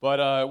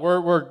But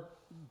we're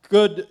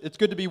good. It's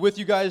good to be with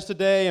you guys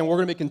today, and we're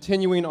going to be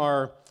continuing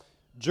our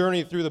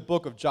journey through the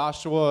book of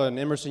Joshua. And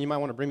Emerson, you might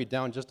want to bring me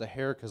down just a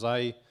hair because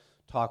I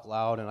talk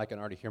loud and I can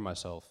already hear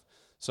myself.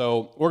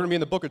 So we're going to be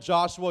in the book of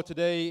Joshua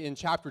today in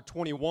chapter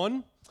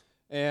 21,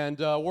 and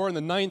we're in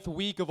the 9th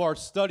week of our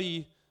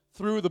study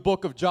through the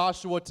book of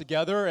Joshua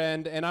together.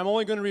 And I'm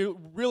only going to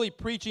be really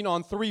preaching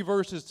on 3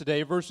 verses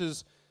today,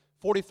 verses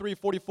 43,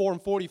 44, and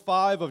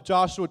 45 of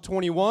Joshua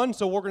 21.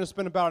 So we're going to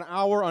spend about an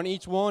hour on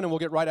each one, and we'll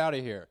get right out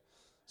of here.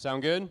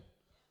 Sound good?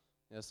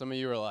 Yeah, some of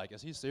you are like,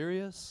 is he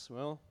serious?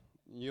 Well,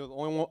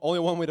 only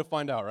one way to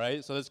find out,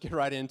 right? So let's get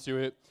right into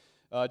it.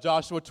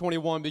 Joshua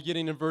 21,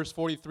 beginning in verse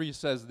 43,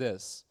 says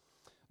this: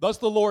 Thus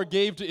the Lord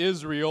gave to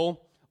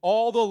Israel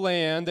all the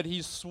land that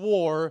he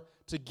swore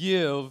to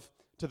give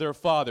to their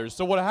fathers.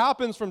 So what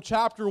happens from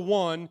chapter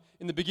 1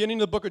 in the beginning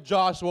of the book of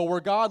Joshua,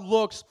 where God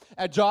looks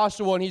at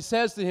Joshua and he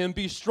says to him,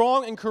 "Be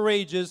strong and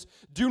courageous,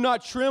 do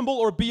not tremble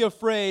or be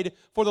afraid,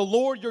 for the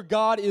Lord your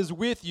God is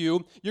with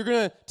you." You're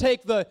going to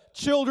take the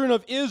children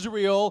of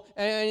Israel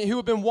and who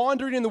have been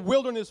wandering in the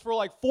wilderness for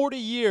like 40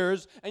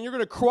 years, and you're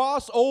going to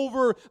cross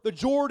over the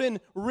Jordan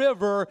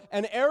River,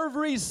 and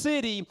every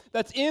city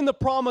that's in the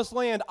promised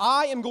land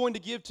I am going to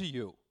give to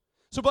you.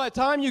 So by the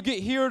time you get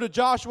here to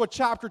Joshua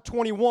chapter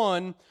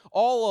 21,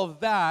 all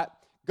of that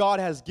God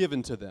has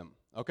given to them,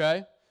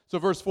 okay? So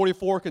verse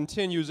 44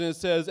 continues, and it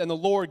says, "And the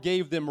Lord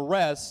gave them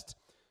rest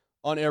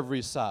on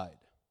every side."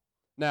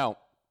 Now,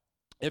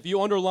 if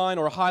you underline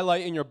or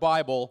highlight in your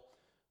Bible,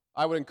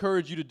 I would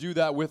encourage you to do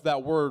that with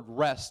that word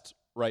rest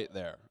right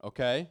there,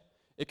 okay?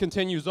 It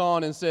continues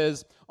on and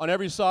says, "On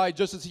every side,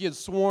 just as he had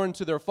sworn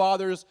to their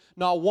fathers,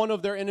 not one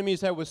of their enemies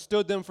had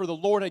withstood them, for the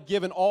Lord had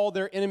given all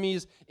their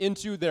enemies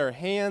into their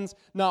hands.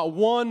 Not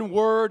one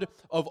word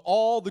of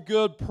all the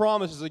good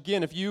promises."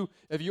 Again, if you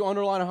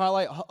underline or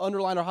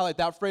highlight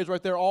that phrase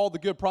right there, all the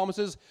good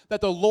promises that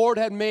the Lord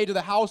had made to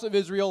the house of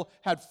Israel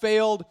had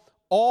failed.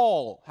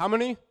 All, how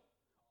many?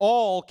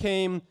 All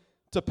came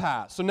to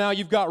pass. So now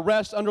you've got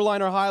rest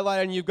underlined or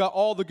highlighted, and you've got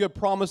all the good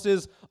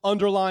promises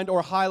underlined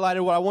or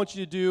highlighted. What I want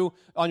you to do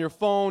on your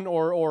phone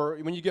or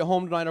when you get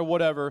home tonight or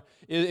whatever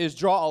is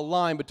draw a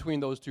line between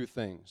those two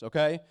things,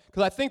 okay?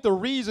 Because I think the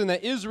reason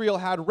that Israel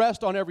had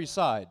rest on every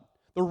side,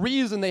 the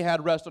reason they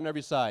had rest on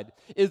every side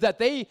is that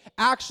they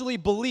actually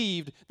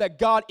believed that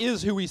God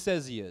is who he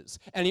says he is,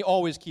 and he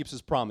always keeps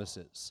his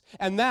promises.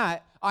 And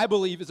that, I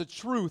believe, is a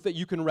truth that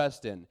you can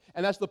rest in.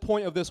 And that's the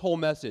point of this whole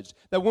message,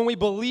 that when we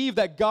believe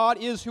that God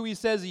is who he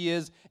says he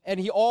is, and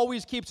he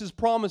always keeps his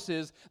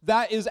promises,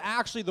 that is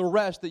actually the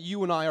rest that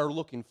you and I are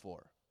looking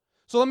for.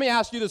 So let me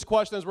ask you this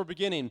question as we're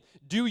beginning.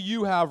 Do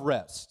you have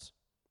rest?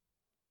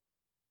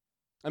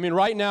 I mean,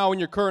 right now in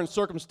your current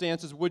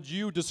circumstances, would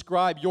you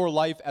describe your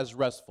life as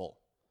restful?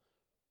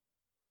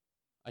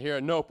 I hear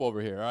a nope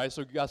over here, all right? So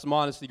you got some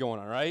honesty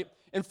going on, right?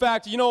 In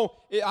fact,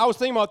 I was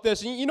thinking about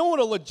this. You know what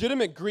a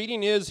legitimate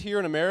greeting is here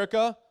in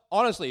America?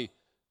 Honestly,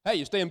 hey,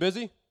 you staying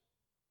busy?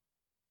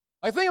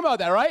 Like, think about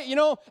that, right?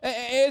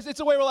 It's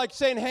a way we're like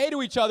saying hey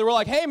to each other. We're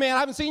like, hey, man, I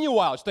haven't seen you in a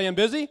while. Staying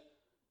busy?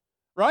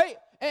 Right?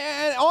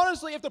 And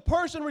honestly, if the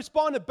person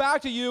responded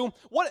back to you,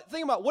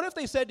 think about what if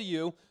they said to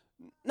you,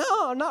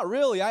 "No, not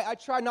really. I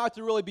try not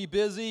to really be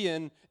busy,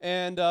 and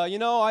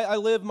I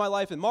live my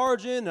life in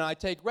margin, and I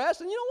take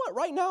rest. And you know what?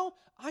 Right now,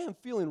 I am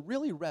feeling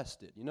really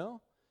rested,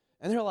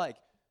 And they're like,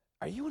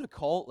 "Are you in a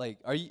cult? Like,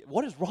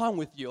 what is wrong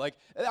with you?" Like,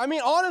 I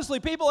mean, honestly,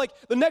 people, like,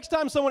 the next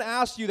time someone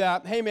asks you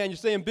that, "Hey, man, you're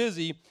staying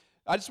busy,"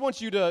 I just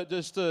want you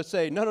to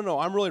say, no,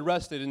 I'm really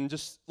rested, and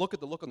just look at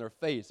the look on their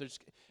face.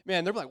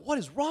 They're like, "What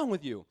is wrong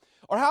with you?"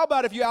 Or how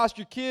about if you ask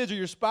your kids or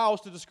your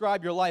spouse to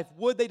describe your life,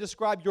 would they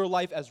describe your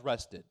life as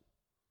rested?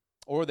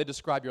 Or would they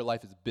describe your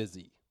life as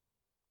busy,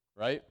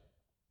 right?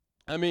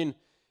 I mean,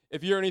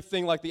 if you're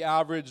anything like the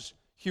average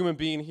human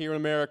being here in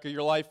America,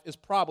 your life is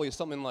probably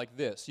something like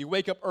this. You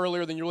wake up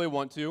earlier than you really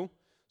want to,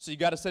 so you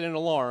got to set an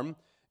alarm.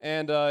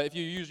 And if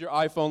you use your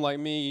iPhone like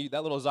me,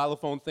 that little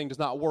xylophone thing does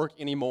not work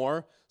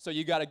anymore. So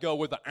you got to go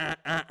with the,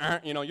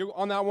 you're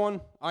on that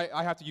one.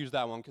 I have to use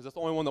that one because that's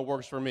the only one that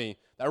works for me.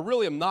 That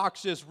really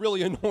obnoxious,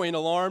 really annoying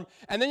alarm.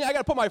 And then I got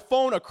to put my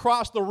phone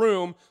across the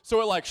room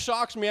so it like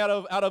shocks me out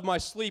of my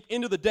sleep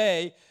into the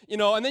day,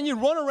 And then you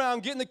run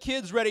around getting the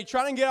kids ready,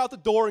 trying to get out the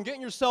door and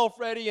getting yourself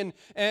ready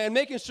and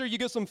making sure you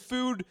get some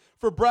food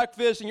for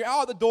breakfast, and you're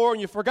out the door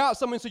and you forgot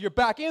something, so you're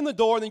back in the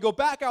door, and then you go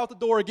back out the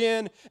door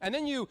again, and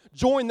then you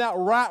join that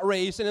rat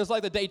race, and it's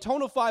like the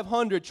Daytona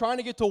 500 trying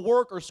to get to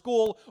work or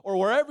school or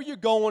wherever you're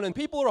going, and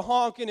people are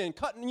honking and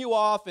cutting you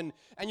off, and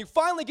you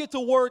finally get to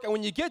work, and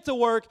when you get to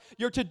work,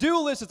 your to-do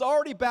list is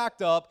already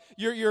backed up,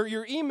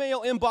 your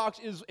email inbox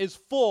is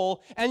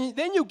full, and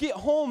then you get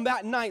home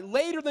that night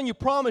later than you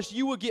promised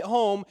you would get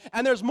home,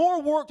 and there's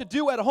more work to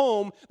do at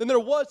home than there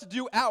was to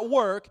do at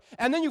work,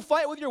 and then you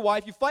fight with your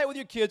wife, you fight with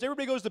your kids,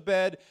 everybody goes to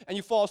bed, and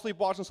you fall asleep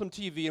watching some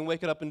TV and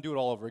wake it up and do it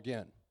all over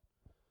again.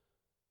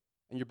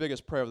 And your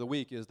biggest prayer of the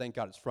week is, thank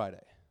God it's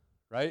Friday,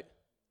 right?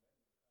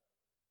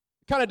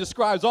 It kind of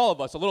describes all of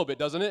us a little bit,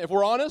 doesn't it? If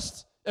we're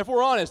honest, If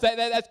we're honest,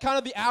 that's kind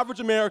of the average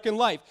American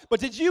life. But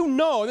did you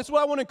know, and this is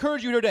what I want to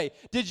encourage you today,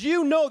 did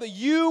you know that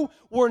you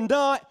were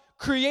not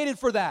created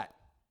for that?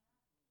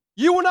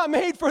 You were not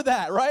made for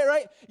that,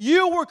 right?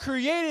 You were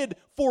created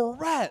for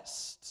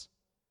rest.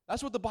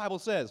 That's what the Bible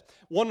says.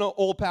 One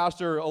old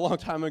pastor a long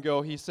time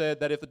ago, he said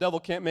that if the devil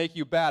can't make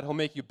you bad, he'll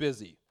make you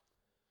busy.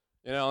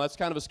 You know, that's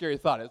kind of a scary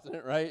thought, isn't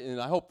it, right?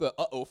 And I hope the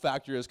uh-oh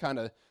factor is kind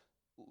of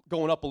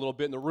going up a little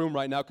bit in the room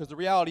right now, because the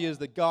reality is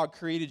that God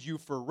created you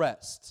for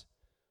rest.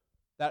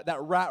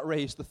 That rat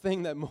race, the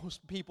thing that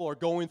most people are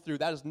going through,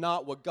 that is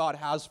not what God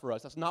has for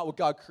us. That's not what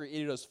God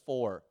created us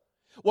for.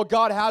 What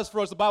God has for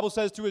us, the Bible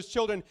says to his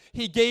children,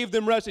 he gave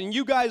them rest. And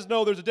you guys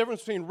know there's a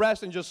difference between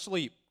rest and just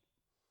sleep.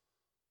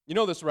 You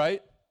know this, right?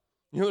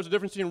 You know there's a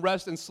difference between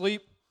rest and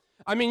sleep?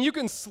 I mean, you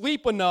can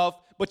sleep enough,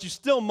 but you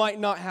still might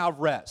not have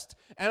rest.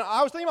 And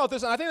I was thinking about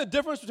this, and I think the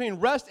difference between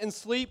rest and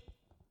sleep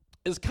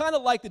is kind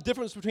of like the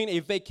difference between a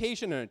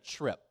vacation and a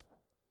trip,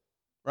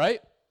 right?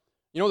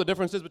 You know what the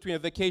difference is between a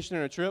vacation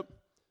and a trip?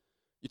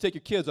 You take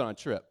your kids on a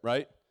trip,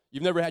 right?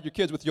 You've never had your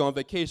kids with you on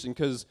vacation,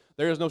 because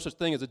there is no such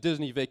thing as a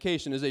Disney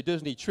vacation, as a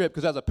Disney trip,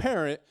 because as a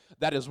parent,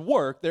 that is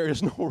work. There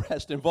is no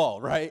rest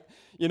involved, right?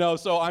 You know,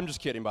 so I'm just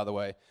kidding, by the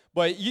way.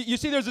 But you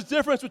see there's a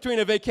difference between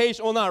a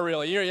vacation. Well, not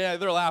really. Yeah,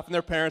 they're laughing.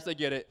 They're parents. They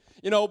get it.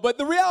 You know, but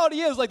the reality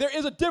is, like, there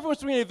is a difference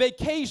between a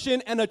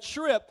vacation and a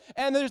trip,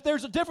 and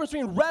there's a difference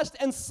between rest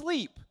and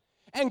sleep.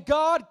 And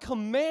God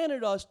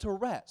commanded us to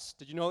rest.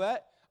 Did you know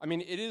that? I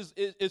mean,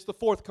 it's the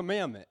fourth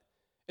commandment.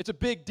 It's a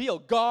big deal.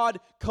 God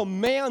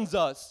commands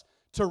us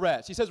to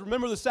rest. He says,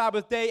 remember the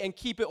Sabbath day and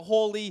keep it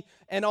holy,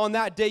 and on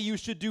that day you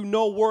should do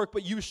no work,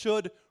 but you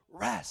should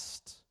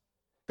rest.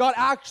 God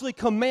actually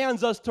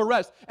commands us to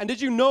rest. And did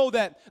you know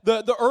that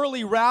the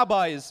early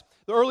rabbis,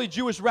 the early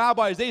Jewish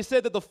rabbis, they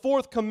said that the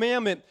fourth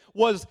commandment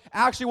was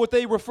actually what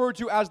they referred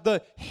to as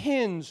the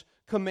hinge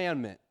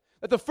commandment.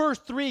 That the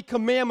first three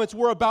commandments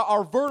were about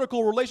our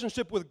vertical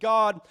relationship with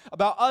God,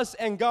 about us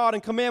and God,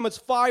 and commandments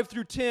 5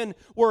 through 10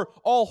 were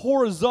all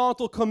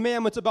horizontal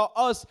commandments about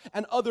us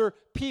and other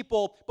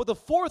people. But the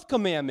fourth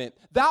commandment,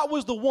 that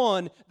was the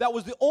one that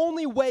was the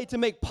only way to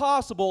make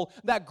possible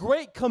that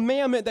great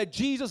commandment that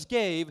Jesus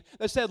gave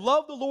that said,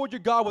 love the Lord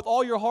your God with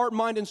all your heart,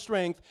 mind, and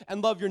strength,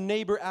 and love your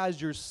neighbor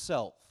as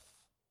yourself.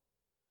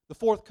 The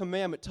fourth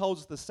commandment tells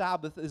us the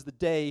Sabbath is the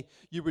day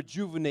you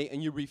rejuvenate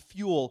and you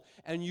refuel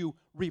and you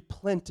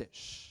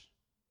replenish.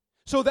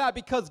 So that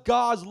because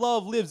God's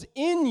love lives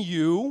in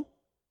you,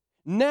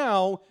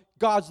 now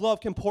God's love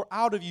can pour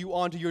out of you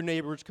onto your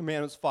neighbors,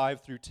 commandments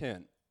 5 through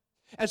 10.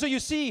 And so you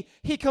see,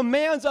 he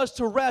commands us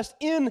to rest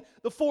in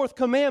the fourth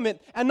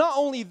commandment. And not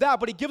only that,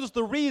 but he gives us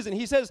the reason.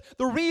 He says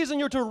the reason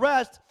you're to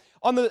rest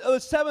on the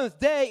seventh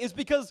day is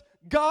because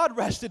God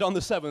rested on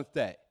the seventh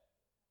day.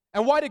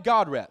 And why did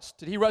God rest?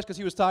 Did he rest because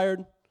he was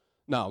tired?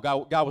 No,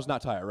 God was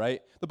not tired,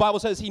 right? The Bible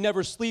says he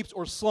never sleeps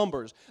or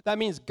slumbers. That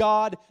means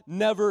God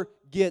never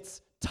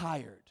gets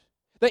tired.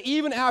 That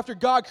even after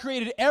God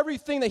created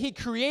everything that he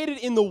created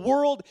in the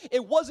world,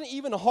 it wasn't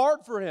even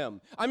hard for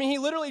him. I mean, he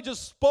literally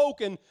just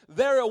spoke and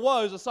there it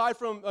was, aside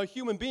from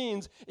human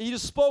beings. He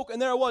just spoke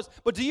and there it was.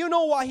 But do you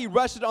know why he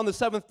rested on the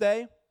seventh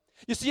day?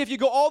 You see, if you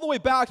go all the way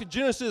back to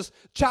Genesis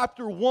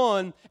chapter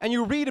 1 and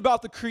you read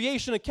about the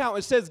creation account,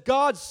 it says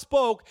God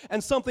spoke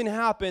and something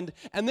happened,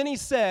 and then he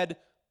said,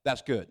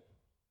 that's good.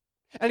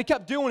 And he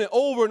kept doing it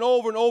over and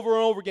over and over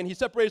and over again. He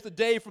separates the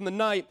day from the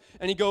night,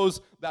 and he goes,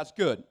 that's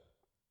good.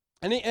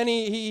 And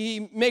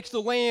he makes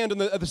the land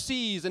and the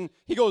seas, and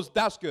he goes,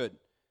 that's good.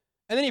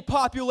 And then he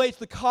populates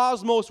the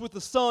cosmos with the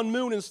sun,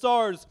 moon, and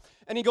stars,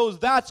 and he goes,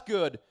 that's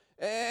good.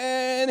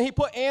 And he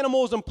put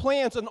animals and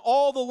plants and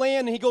all the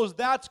land, and he goes,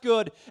 that's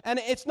good. And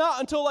it's not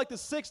until like the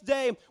sixth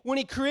day when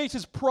he creates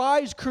his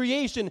prized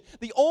creation,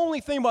 the only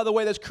thing, by the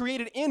way, that's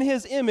created in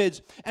his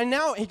image. And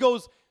now he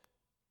goes,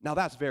 now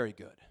that's very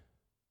good.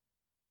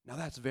 Now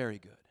that's very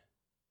good.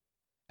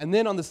 And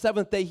then on the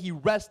seventh day, he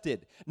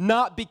rested,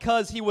 not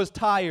because he was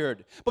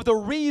tired, but the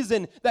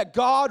reason that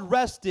God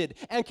rested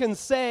and can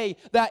say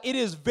that it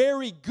is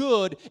very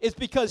good is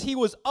because he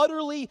was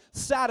utterly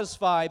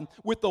satisfied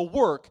with the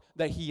work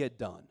that he had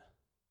done.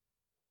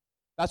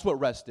 That's what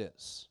rest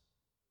is.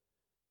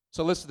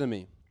 So listen to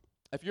me.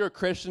 If you're a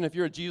Christian, if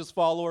you're a Jesus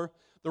follower,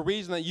 the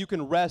reason that you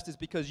can rest is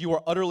because you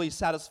are utterly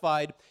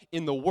satisfied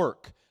in the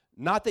work,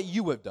 not that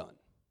you have done,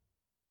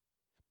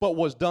 but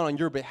was done on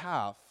your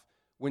behalf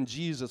when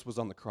Jesus was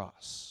on the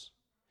cross.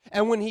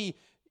 And when he,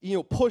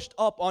 pushed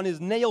up on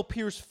his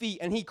nail-pierced feet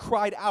and he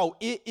cried out,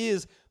 it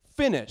is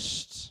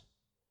finished.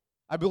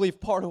 I believe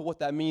part of what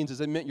that means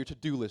is it meant your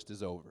to-do list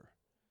is over.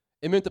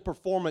 It meant the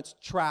performance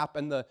trap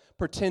and the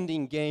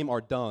pretending game are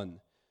done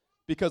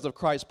because of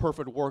Christ's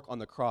perfect work on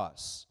the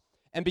cross.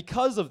 And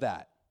because of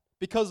that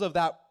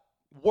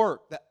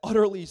work that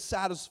utterly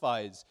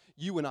satisfies,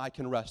 you and I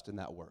can rest in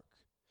that work.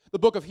 The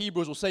book of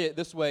Hebrews will say it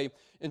this way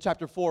in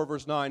chapter 4,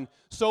 verse 9.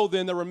 So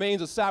then there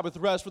remains a Sabbath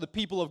rest for the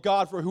people of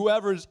God, for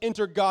whoever has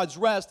entered God's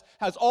rest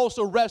has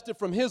also rested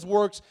from his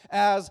works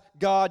as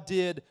God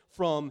did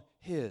from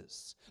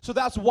his. So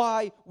that's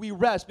why we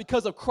rest,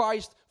 because of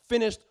Christ's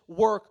finished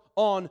work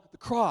on the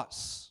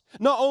cross.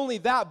 Not only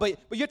that, but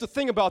you have to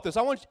think about this.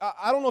 I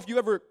don't know if you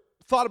ever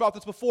thought about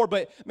this before,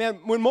 but man,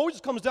 when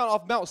Moses comes down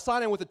off Mount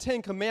Sinai with the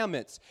 10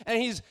 Commandments,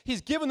 and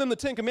he's given them the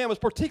 10 Commandments,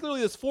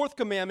 particularly this fourth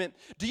commandment,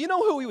 do you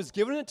know who he was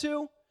giving it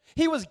to?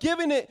 He was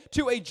giving it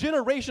to a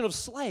generation of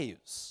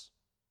slaves.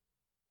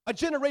 A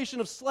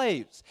generation of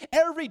slaves.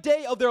 Every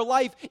day of their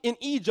life in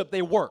Egypt,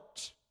 they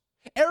worked.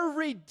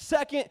 Every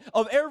second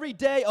of every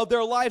day of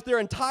their life, their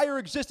entire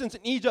existence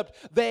in Egypt,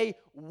 they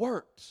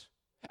worked.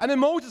 And then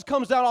Moses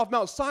comes down off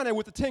Mount Sinai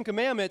with the 10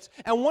 Commandments,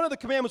 and one of the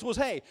commandments was,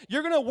 hey,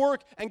 you're going to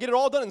work and get it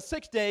all done in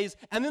 6 days,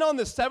 and then on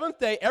the seventh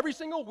day, every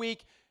single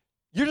week,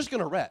 you're just going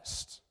to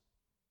rest.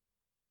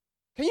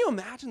 Can you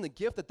imagine the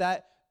gift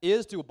that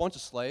is to a bunch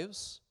of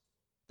slaves?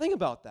 Think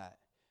about that.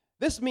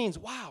 This means,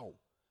 wow,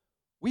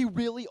 we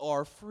really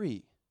are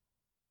free.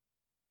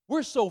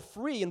 We're so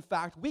free, in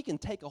fact, we can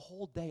take a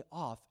whole day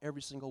off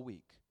every single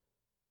week.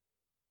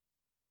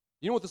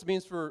 You know what this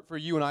means for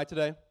you and I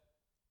today?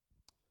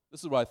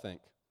 This is what I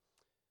think.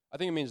 I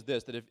think it means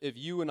this, that if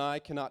you and I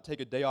cannot take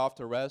a day off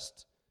to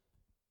rest,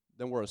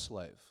 then we're a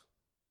slave.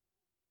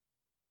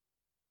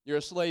 You're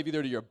a slave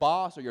either to your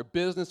boss or your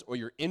business or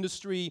your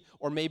industry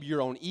or maybe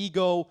your own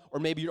ego or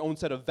maybe your own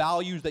set of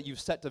values that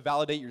you've set to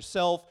validate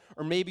yourself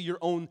or maybe your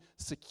own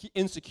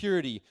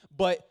insecurity.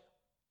 But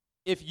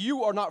if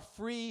you are not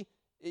free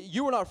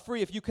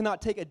if you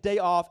cannot take a day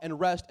off and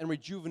rest and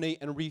rejuvenate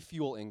and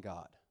refuel in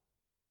God.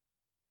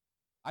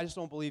 I just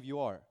don't believe you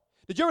are.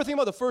 Did you ever think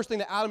about the first thing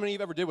that Adam and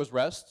Eve ever did was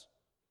rest?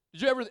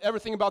 Did you ever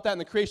think about that in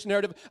the creation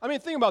narrative? I mean,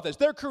 think about this.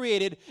 They're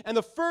created, and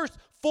the first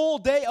full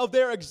day of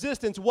their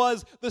existence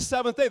was the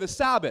seventh day, the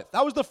Sabbath.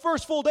 That was the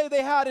first full day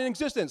they had in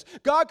existence.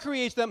 God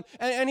creates them,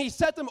 and he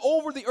set them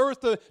over the earth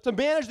to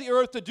manage the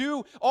earth, to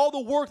do all the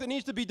work that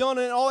needs to be done,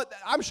 and all that.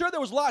 I'm sure there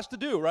was lots to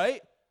do,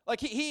 right? Like,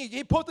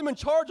 he put them in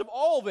charge of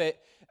all of it.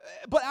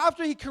 But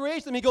after he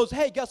creates them, he goes,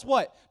 hey, guess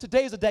what?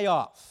 Today's a day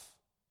off.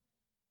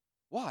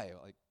 Why?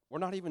 Like, we're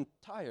not even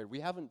tired. We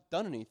haven't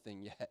done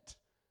anything yet.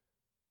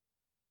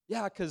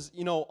 Yeah, because,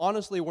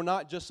 honestly, we're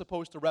not just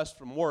supposed to rest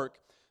from work,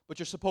 but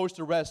you're supposed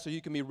to rest so you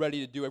can be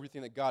ready to do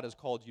everything that God has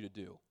called you to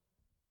do.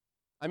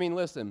 I mean,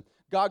 listen,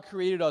 God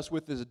created us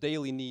with this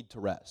daily need to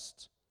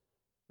rest,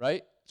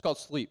 right? It's called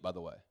sleep, by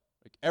the way.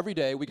 Like every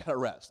day, we got to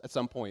rest at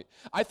some point.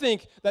 I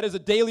think that is a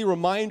daily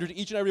reminder to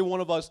each and every one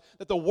of us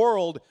that the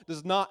world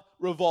does not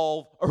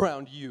revolve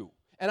around you.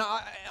 And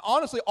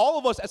honestly, all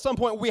of us at some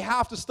point, we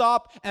have to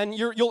stop, and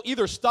you'll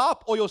either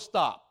stop or you'll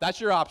stop.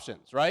 That's your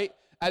options, right?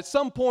 At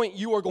some point,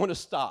 you are going to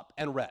stop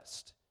and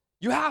rest.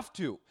 You have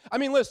to. I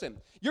mean,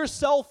 listen, your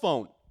cell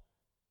phone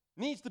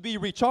needs to be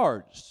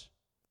recharged,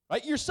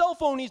 right? Your cell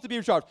phone needs to be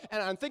recharged.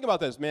 And think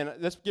about this, man.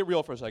 Let's get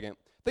real for a second.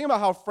 Think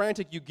about how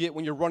frantic you get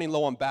when you're running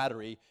low on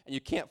battery and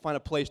you can't find a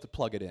place to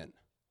plug it in,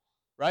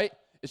 right?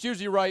 It's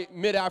usually right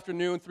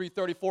mid-afternoon,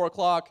 3:30, 4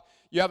 o'clock.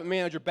 You haven't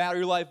managed your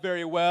battery life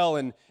very well,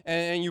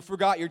 and you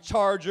forgot your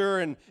charger,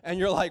 and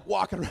you're like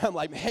walking around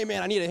like, hey,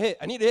 man, I need a hit.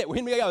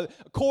 We need a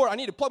cord. I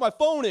need to plug my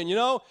phone in,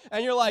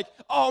 And you're like,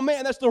 oh,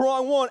 man, that's the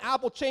wrong one.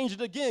 Apple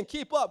changed it again.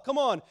 Keep up. Come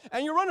on.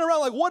 And you're running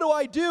around like, what do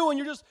I do? And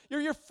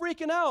you're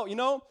freaking out,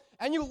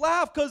 And you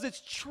laugh because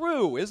it's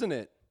true, isn't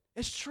it?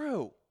 It's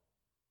true.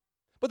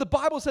 But the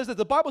Bible says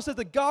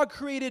that God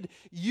created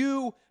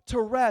you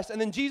to rest. And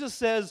then Jesus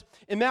says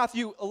in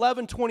Matthew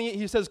 11:28,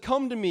 he says,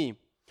 come to me,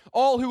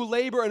 all who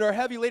labor and are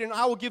heavy laden, and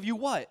I will give you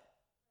what?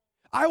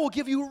 I will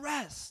give you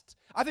rest.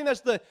 I think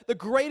that's the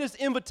greatest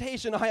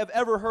invitation I have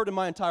ever heard in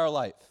my entire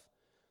life.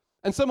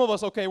 And some of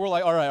us, okay, we're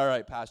like, all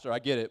right, Pastor, I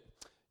get it.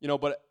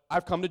 But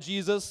I've come to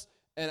Jesus,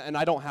 and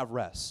I don't have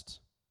rest.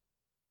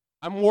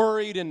 I'm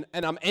worried, and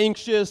I'm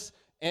anxious,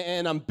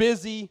 and I'm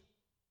busy.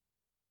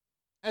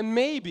 And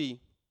maybe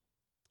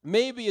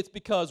it's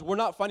because we're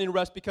not finding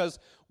rest because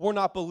we're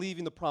not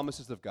believing the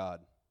promises of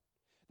God.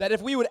 That if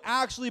we would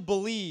actually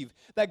believe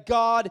that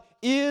God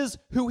is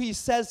who he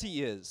says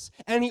he is,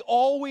 and he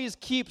always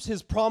keeps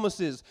his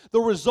promises, the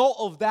result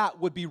of that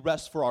would be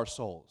rest for our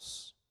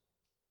souls.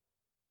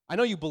 I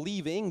know you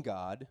believe in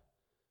God.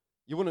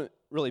 You wouldn't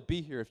really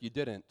be here if you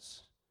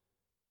didn't.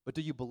 But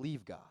do you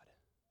believe God?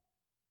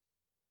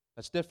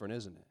 That's different,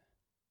 isn't it?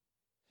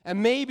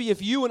 And maybe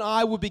if you and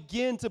I would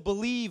begin to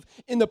believe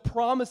in the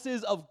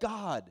promises of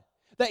God,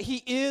 that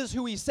he is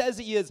who he says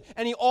he is,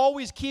 and he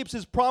always keeps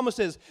his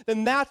promises,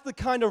 then that's the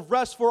kind of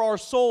rest for our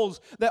souls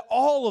that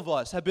all of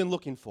us have been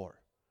looking for.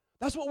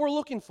 That's what we're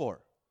looking for.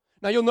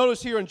 Now you'll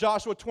notice here in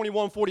Joshua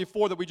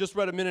 21:44 that we just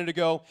read a minute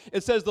ago,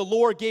 it says the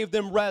Lord gave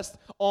them rest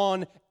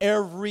on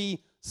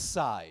every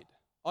side.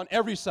 On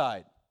every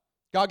side.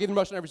 God gave them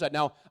rest on every side.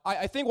 Now,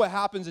 I think what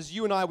happens is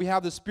you and I, we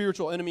have this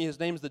spiritual enemy. His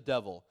name's the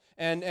devil.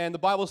 And the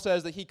Bible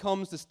says that he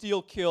comes to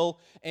steal, kill,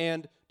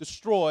 and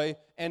destroy.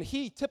 And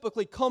he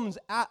typically comes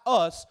at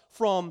us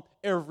from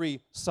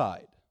every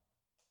side.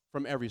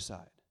 From every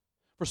side.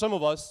 For some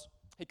of us,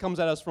 he comes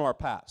at us from our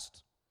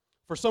past.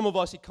 For some of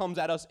us, he comes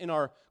at us in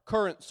our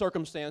current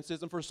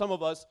circumstances. And for some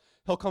of us,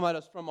 he'll come at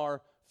us from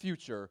our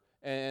future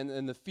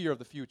and the fear of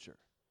the future.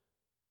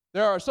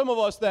 There are some of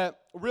us that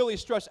really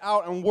stress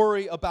out and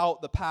worry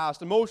about the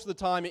past, and most of the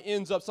time it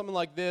ends up something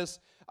like this.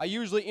 I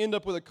usually end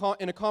up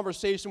in a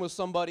conversation with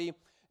somebody,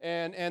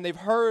 and they've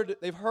heard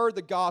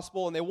the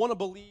gospel, and they want to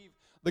believe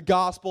the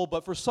gospel,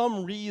 but for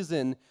some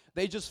reason,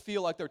 they just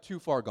feel like they're too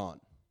far gone.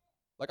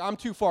 Like, I'm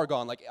too far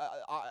gone. Like,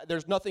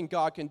 there's nothing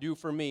God can do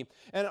for me.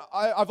 And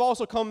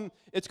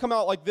it's come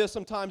out like this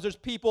sometimes. There's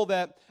people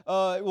that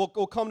will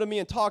come to me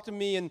and talk to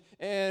me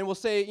and will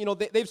say,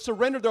 they've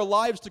surrendered their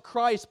lives to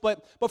Christ,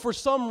 but for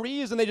some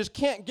reason, they just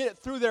can't get it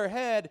through their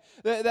head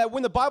that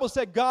when the Bible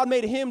said God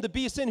made him to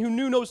be sin who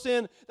knew no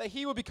sin, that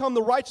he would become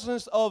the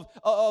righteousness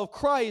of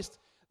Christ,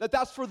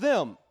 that's for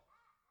them.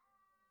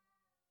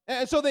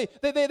 And so they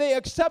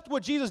accept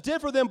what Jesus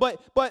did for them,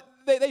 but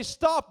they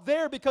stop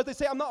there because they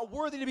say, I'm not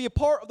worthy to be a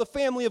part of the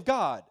family of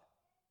God.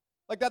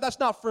 Like that's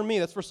not for me,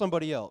 that's for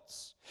somebody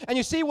else. And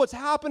you see what's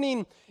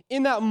happening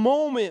in that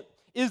moment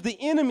is the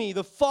enemy,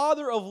 the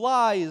father of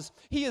lies,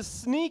 he is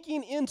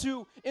sneaking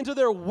into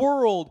their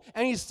world,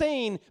 and he's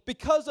saying,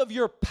 because of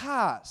your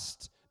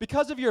past,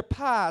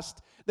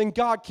 then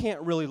God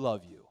can't really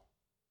love you.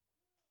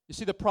 You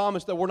see, the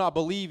promise that we're not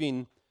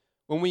believing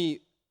when we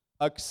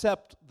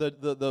accept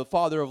the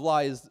father of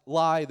lies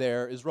lie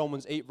there is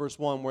Romans 8 verse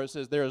 1, where it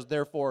says, there is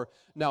therefore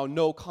now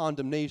no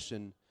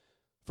condemnation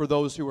for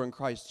those who are in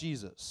Christ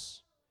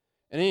Jesus.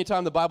 And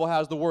anytime the Bible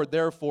has the word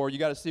therefore, you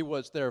got to see what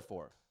it's there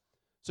for.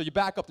 So you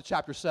back up to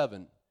chapter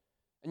 7,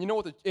 and you know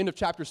what the end of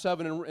chapter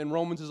 7 in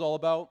Romans is all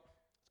about?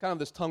 It's kind of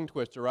this tongue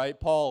twister, right?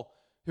 Paul,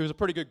 who was a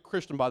pretty good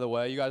Christian, by the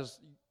way. You guys,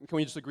 can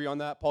we just agree on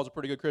that? Paul's a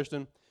pretty good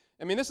Christian.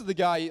 I mean, this is the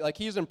guy, like,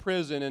 he's in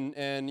prison,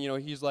 and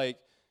he's like,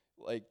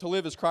 to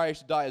live is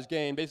Christ, to die is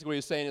gain. Basically what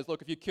he's saying is,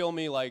 look, if you kill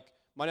me, like,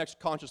 my next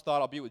conscious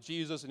thought, I'll be with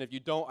Jesus, and if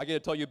you don't, I get to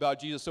tell you about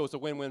Jesus, so it's a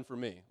win-win for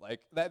me. Like,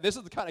 this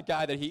is the kind of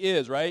guy that he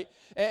is, right?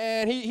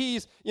 And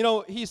he's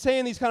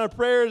saying these kind of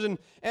prayers,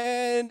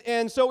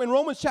 and so in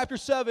Romans chapter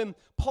 7,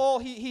 Paul,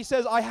 he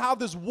says, I have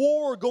this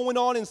war going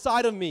on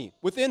inside of me,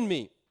 within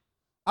me.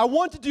 I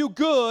want to do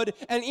good,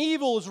 and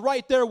evil is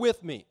right there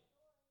with me.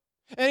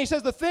 And he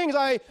says, the things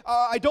I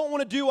don't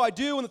want to do, I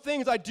do, and the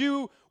things I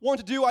do want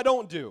to do, I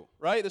don't do,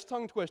 right? This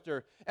tongue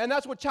twister. And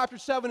that's what chapter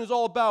 7 is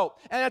all about.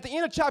 And at the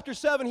end of chapter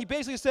 7, he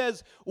basically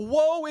says,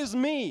 woe is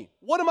me.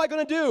 What am I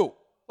going to do?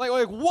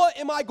 Like, what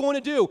am I going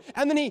to do?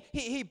 And then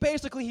he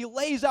basically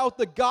lays out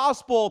the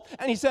gospel,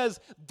 and he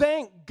says,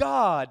 thank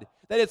God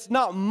that it's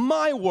not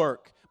my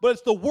work, but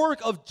it's the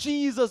work of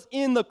Jesus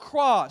in the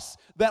cross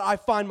that I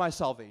find my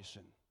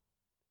salvation.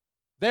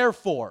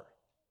 Therefore,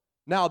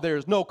 now there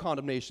is no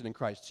condemnation in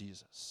Christ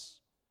Jesus.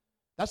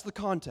 That's the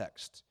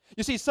context.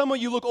 You see, some of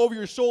you look over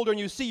your shoulder and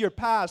you see your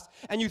past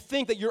and you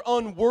think that you're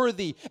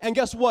unworthy. And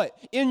guess what?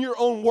 In your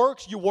own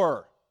works, you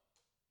were.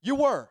 You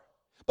were.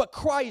 But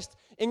Christ,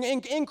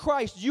 in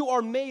Christ, you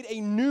are made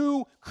a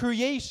new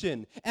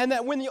creation. And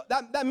that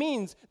that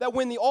means that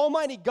when the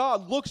Almighty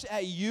God looks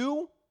at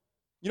you,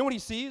 you know what he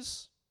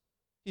sees?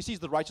 He sees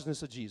the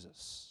righteousness of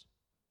Jesus.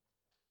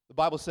 The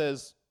Bible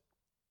says,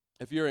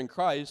 if you're in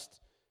Christ,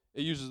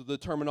 it uses the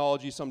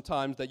terminology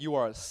sometimes that you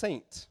are a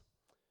saint.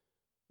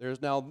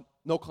 There's now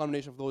no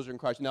condemnation for those who are in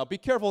Christ. Now, be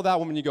careful of that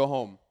one when you go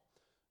home.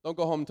 Don't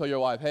go home and tell your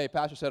wife, hey,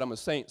 pastor said I'm a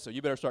saint, so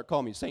you better start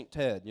calling me Saint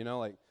Ted.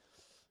 Like,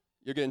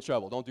 you're getting in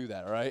trouble. Don't do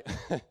that, all right?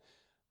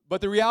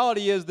 But the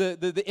reality is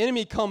the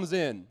enemy comes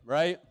in,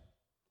 right?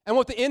 And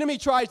what the enemy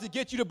tries to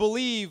get you to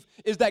believe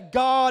is that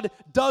God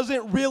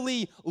doesn't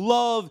really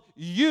love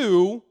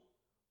you.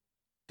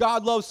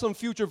 God loves some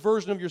future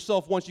version of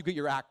yourself once you get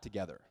your act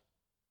together.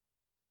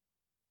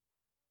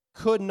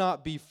 Could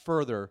not be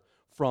further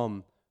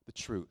from the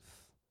truth.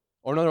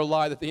 Or another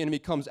lie that the enemy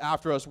comes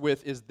after us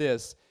with is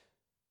this,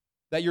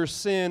 that your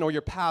sin or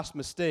your past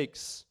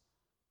mistakes,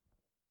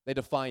 they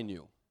define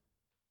you.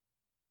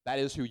 That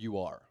is who you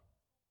are.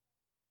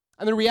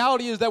 And the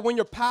reality is that when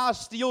your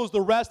past steals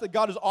the rest that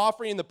God is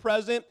offering in the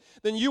present,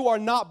 then you are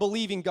not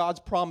believing God's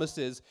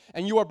promises,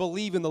 and you are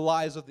believing the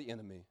lies of the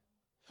enemy.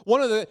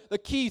 One of the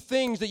key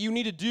things that you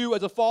need to do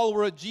as a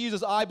follower of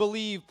Jesus, I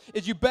believe,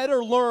 is you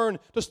better learn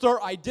to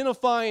start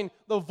identifying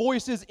the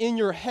voices in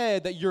your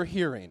head that you're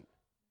hearing.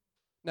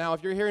 Now,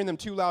 if you're hearing them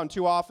too loud and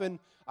too often,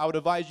 I would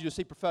advise you to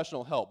seek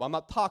professional help. I'm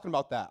not talking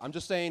about that. I'm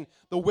just saying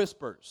the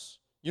whispers.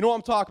 You know what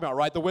I'm talking about,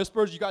 right? The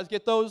whispers, you guys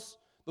get those?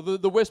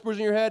 The whispers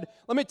in your head?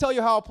 Let me tell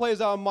you how it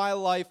plays out in my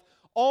life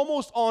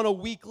almost on a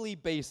weekly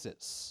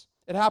basis.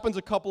 It happens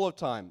a couple of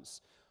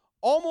times.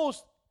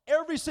 Almost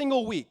every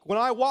single week, when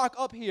I walk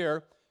up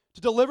here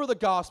to deliver the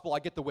gospel, I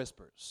get the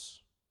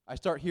whispers. I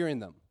start hearing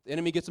them. The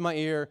enemy gets in my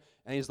ear,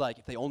 and he's like,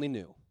 if they only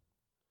knew.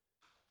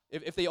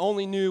 If they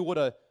only knew what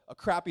a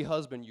crappy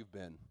husband you've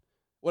been,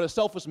 what a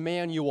selfish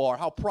man you are,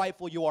 how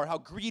prideful you are, how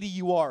greedy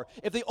you are.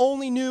 If they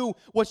only knew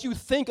what you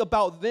think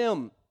about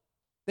them,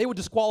 they would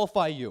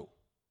disqualify you.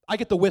 I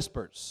get the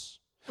whispers.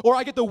 Or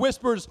I get the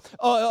whispers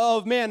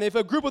of, man, if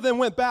a group of them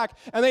went back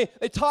and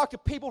they talked to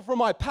people from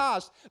my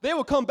past, they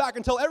would come back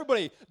and tell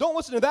everybody, don't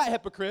listen to that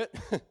hypocrite.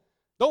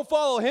 Don't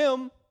follow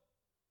him.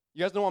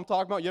 You guys know what I'm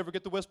talking about? You ever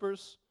get the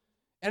whispers?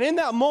 And in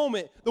that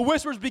moment, the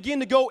whispers begin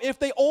to go, if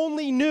they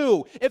only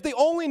knew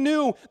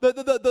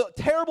the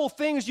terrible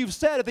things you've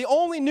said, if they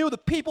only knew the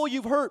people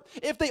you've hurt,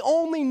 if they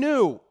only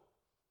knew.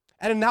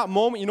 And in that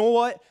moment, you know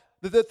what?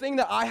 The thing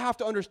that I have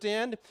to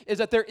understand is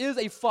that there is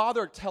a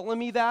father telling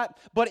me that,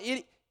 but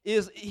he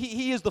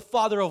is the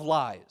father of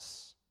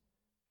lies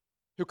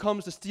who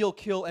comes to steal,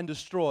 kill, and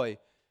destroy,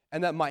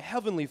 and that my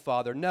heavenly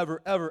Father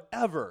never, ever,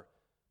 ever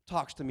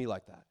talks to me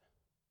like that.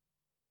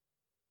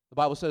 The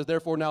Bible says,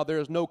 therefore, now there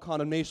is no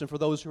condemnation for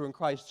those who are in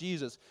Christ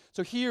Jesus.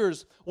 So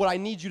here's what I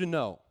need you to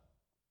know.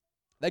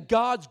 That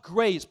God's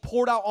grace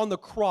poured out on the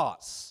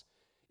cross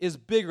is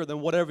bigger than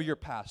whatever your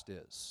past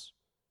is.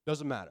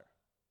 Doesn't matter.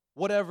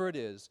 Whatever it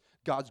is,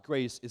 God's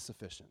grace is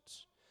sufficient.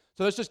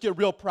 So let's just get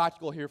real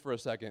practical here for a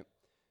second.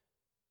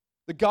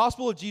 The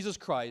gospel of Jesus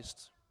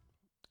Christ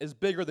is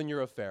bigger than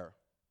your affair.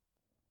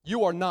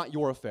 You are not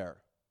your affair.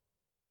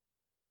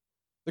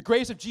 The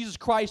grace of Jesus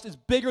Christ is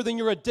bigger than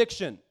your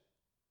addiction.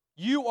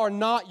 You are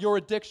not your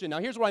addiction. Now,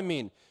 here's what I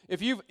mean.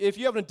 If you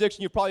have an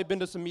addiction, you've probably been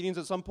to some meetings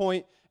at some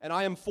point, and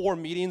I am for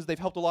meetings. They've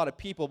helped a lot of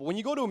people. But when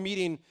you go to a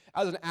meeting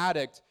as an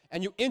addict,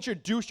 and you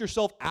introduce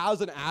yourself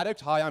as an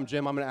addict, hi, I'm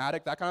Jim, I'm an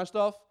addict, that kind of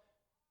stuff,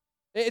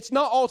 it's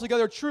not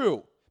altogether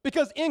true.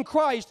 Because in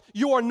Christ,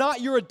 you are not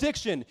your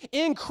addiction.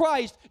 In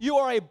Christ, you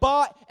are a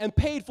bought and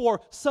paid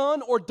for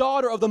son or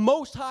daughter of the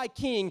Most High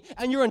King,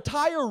 and your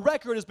entire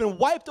record has been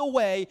wiped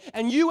away,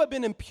 and you have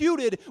been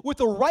imputed with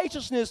the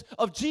righteousness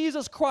of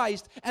Jesus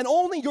Christ, and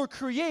only your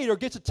Creator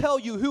gets to tell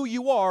you who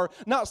you are,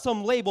 not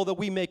some label that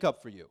we make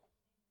up for you.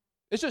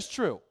 It's just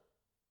true.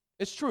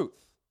 It's truth.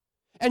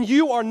 And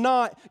you are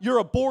not your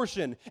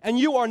abortion, and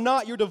you are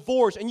not your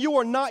divorce, and you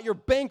are not your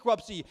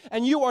bankruptcy,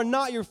 and you are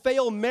not your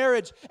failed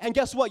marriage, and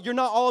guess what? You're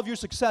not all of your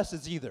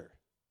successes either.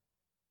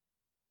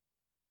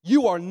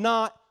 You are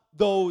not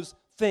those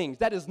things.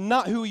 That is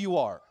not who you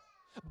are.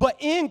 But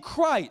in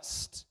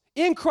Christ,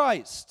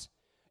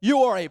 you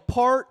are a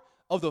part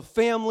of the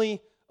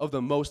family of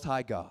the Most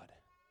High God.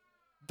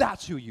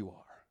 That's who you are.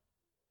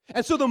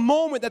 And so the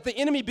moment that the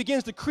enemy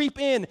begins to creep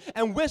in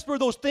and whisper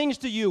those things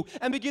to you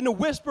and begin to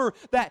whisper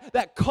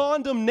that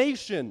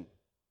condemnation,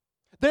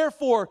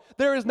 therefore,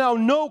 there is now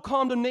no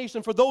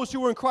condemnation for those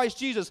who are in Christ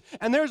Jesus.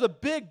 And there's a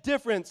big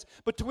difference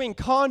between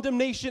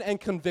condemnation and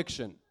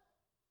conviction.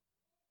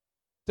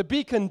 To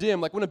be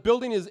condemned, like when a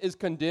building is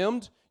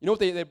condemned, you know what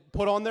they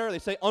put on there? They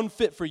say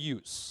unfit for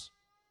use.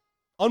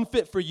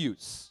 Unfit for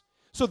use.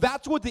 So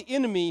that's what the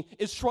enemy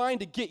is trying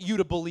to get you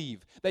to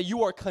believe, that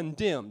you are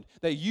condemned,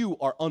 that you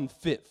are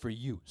unfit for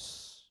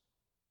use.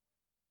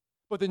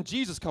 But then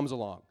Jesus comes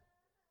along,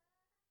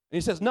 and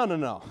he says,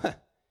 no.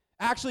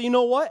 Actually, you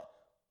know what?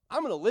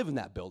 I'm going to live in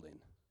that building,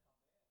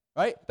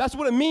 right? That's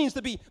what it means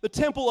to be the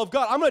temple of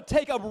God. I'm going to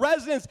take up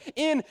residence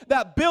in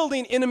that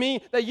building,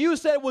 enemy, that you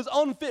said was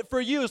unfit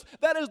for use.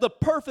 That is the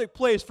perfect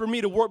place for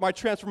me to work my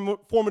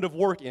transformative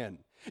work in.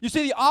 You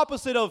see, the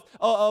opposite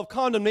of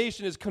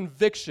condemnation is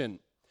conviction.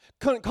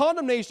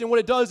 Condemnation, what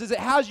it does is it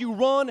has you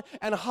run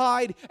and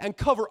hide and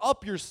cover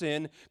up your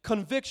sin.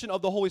 Conviction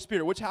of the Holy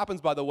Spirit, which happens,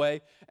 by the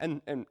way,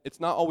 and it's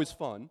not always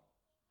fun.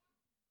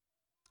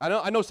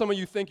 I know some of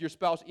you think your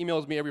spouse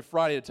emails me every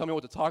Friday to tell me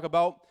what to talk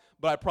about,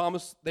 but I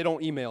promise they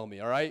don't email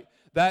me, all right?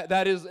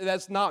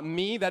 That's not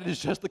me. That is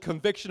just the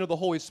conviction of the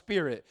Holy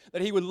Spirit,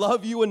 that He would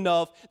love you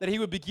enough that He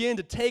would begin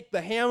to take the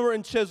hammer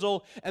and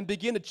chisel and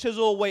begin to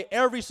chisel away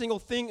every single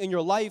thing in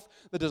your life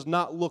that does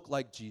not look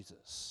like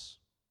Jesus.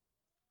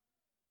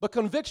 But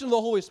conviction of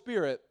the Holy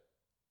Spirit,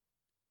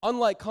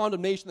 unlike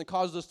condemnation that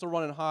causes us to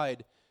run and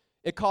hide,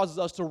 it causes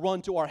us to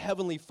run to our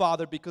Heavenly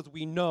Father because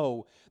we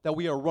know that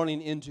we are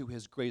running into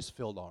His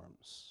grace-filled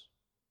arms.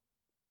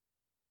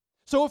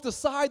 So if the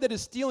side that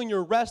is stealing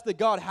your rest that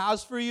God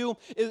has for you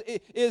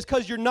is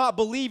because you're not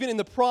believing in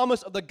the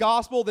promise of the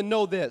gospel, then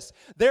know this.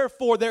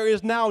 Therefore, there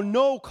is now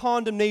no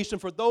condemnation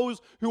for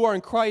those who are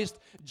in Christ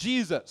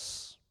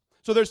Jesus.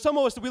 So there's some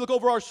of us that we look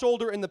over our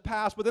shoulder in the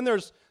past, but then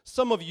there's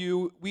some of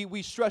you,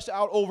 we stress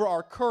out over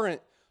our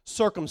current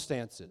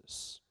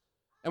circumstances.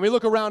 And we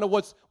look around at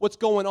what's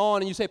going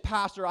on, and you say,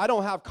 Pastor, I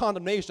don't have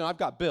condemnation, I've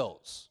got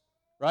bills,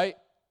 right?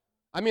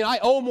 I mean, I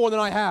owe more than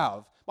I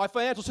have. My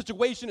financial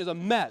situation is a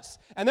mess.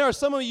 And there are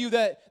some of you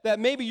that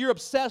maybe you're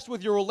obsessed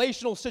with your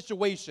relational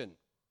situation.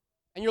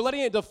 And you're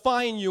letting it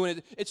define you,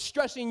 and it's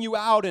stressing you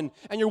out, and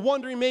you're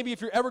wondering maybe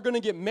if you're ever going to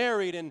get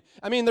married. And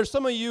I mean, there's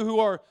some of you who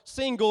are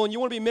single, and you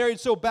want to be married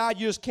so bad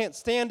you just can't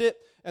stand it.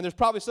 And there's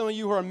probably some of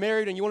you who are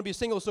married, and you want to be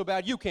single so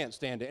bad you can't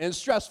stand it. And it's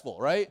stressful,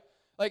 right?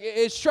 Like,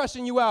 it's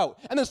stressing you out.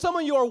 And then some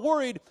of you are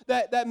worried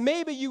that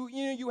maybe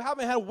you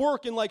haven't had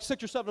work in like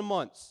 6 or 7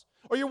 months.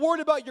 Or you're worried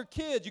about your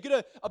kids. You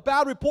get a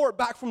bad report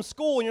back from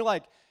school, and you're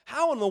like,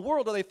 how in the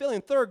world are they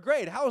failing third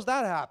grade? How does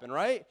that happen,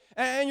 right?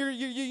 And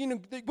you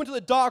went to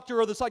the doctor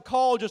or the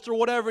psychologist or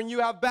whatever, and you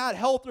have bad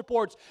health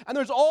reports, and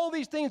there's all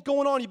these things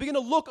going on. You begin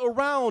to look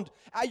around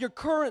at your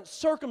current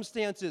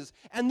circumstances,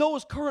 and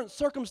those current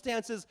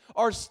circumstances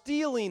are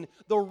stealing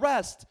the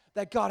rest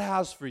that God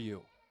has for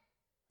you.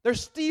 They're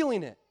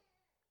stealing it.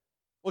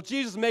 Well,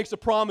 Jesus makes a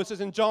promise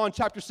in John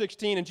chapter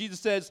 16, and Jesus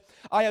says,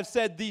 I have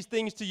said these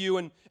things to you,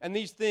 and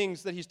these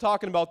things that he's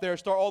talking about there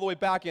start all the way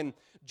back in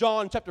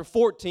John chapter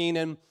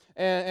 14,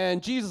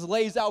 and Jesus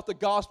lays out the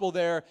gospel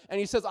there, and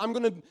he says, I'm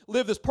going to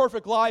live this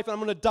perfect life, and I'm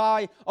going to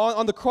die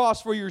on the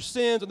cross for your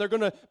sins, and they're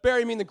going to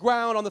bury me in the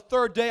ground. On the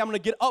third day, I'm going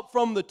to get up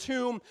from the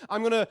tomb.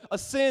 I'm going to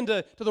ascend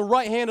to the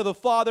right hand of the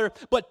Father,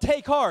 but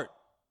take heart.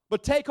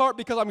 But take heart,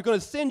 because I'm going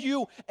to send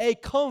you a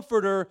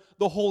comforter,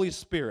 the Holy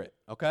Spirit,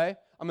 okay?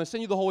 I'm going to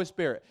send you the Holy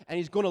Spirit, and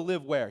he's going to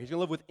live where? He's going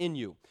to live within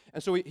you.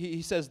 And so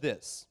he says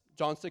this,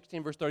 John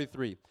 16, verse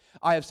 33,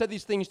 I have said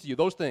these things to you,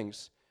 those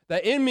things,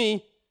 that in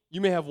me you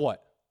may have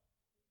what?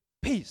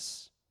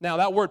 Peace. Now,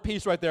 that word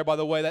peace right there, by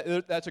the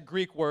way, that's a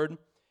Greek word,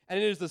 and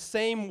it is the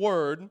same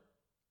word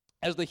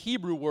as the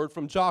Hebrew word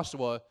from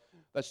Joshua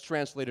that's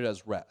translated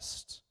as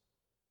rest.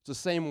 It's the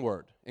same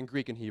word in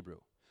Greek and Hebrew.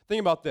 Think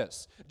about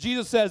this.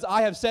 Jesus says,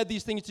 I have said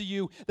these things to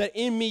you, that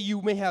in me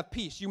you may have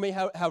peace, you may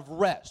have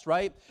rest,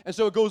 right? And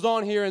so it goes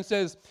on here and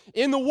says,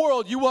 in the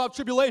world you will have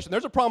tribulation.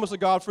 There's a promise of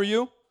God for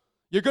you.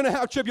 You're going to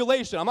have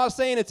tribulation. I'm not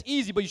saying it's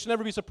easy, but you should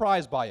never be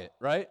surprised by it,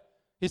 right?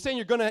 He's saying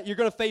you're going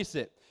to face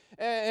it.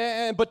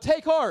 But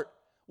take heart.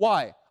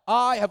 Why?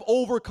 I have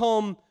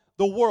overcome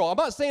the world.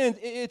 I'm not saying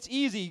it's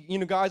easy,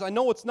 guys. I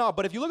know it's not.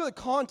 But if you look at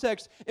the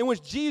context in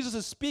which Jesus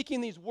is speaking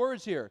these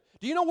words here,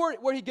 do you know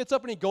where he gets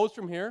up and he goes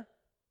from here?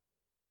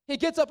 He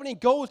gets up and he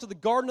goes to the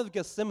Garden of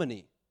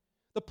Gethsemane,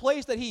 the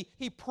place that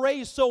he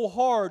prays so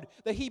hard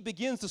that he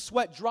begins to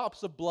sweat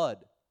drops of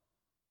blood.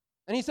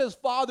 And he says,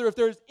 Father, if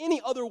there's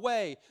any other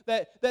way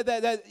that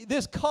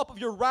this cup of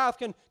your wrath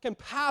can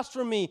pass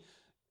from me,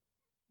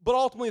 but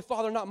ultimately,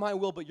 Father, not my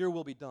will, but your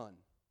will be done.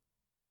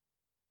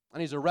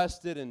 And he's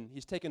arrested, and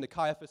he's taken to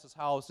Caiaphas'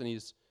 house, and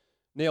he's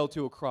nailed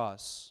to a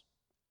cross.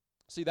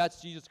 See,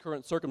 that's Jesus'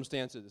 current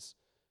circumstances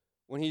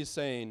when he's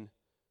saying,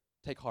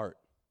 take heart.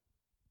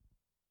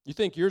 You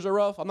think yours are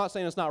rough? I'm not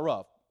saying it's not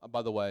rough,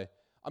 by the way.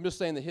 I'm just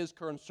saying that his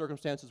current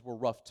circumstances were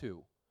rough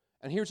too.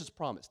 And here's his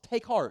promise.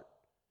 Take heart.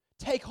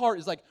 Take heart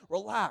is like,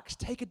 relax.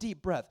 Take a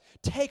deep breath.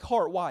 Take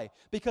heart. Why?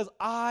 Because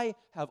I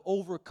have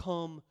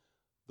overcome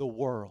the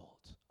world.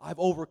 I've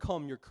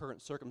overcome your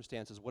current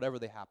circumstances, whatever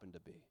they happen to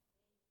be.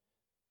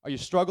 Are you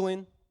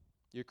struggling?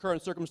 Your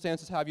current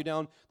circumstances have you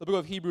down. The book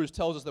of Hebrews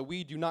tells us that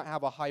we do not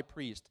have a high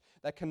priest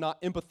that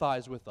cannot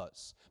empathize with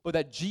us, but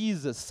that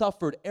Jesus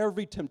suffered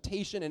every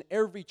temptation and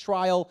every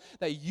trial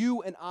that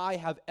you and I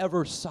have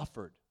ever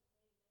suffered.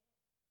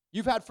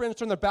 You've had friends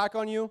turn their back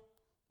on you?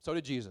 So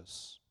did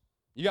Jesus.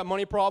 You got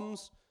money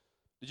problems?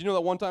 Did you know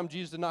that one time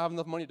Jesus did not have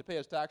enough money to pay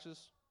his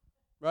taxes?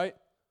 Right?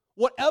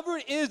 Whatever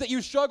it is that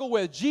you struggle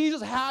with,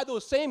 Jesus had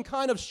those same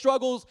kind of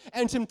struggles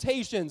and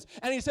temptations.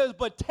 And he says,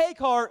 but take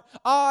heart,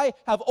 I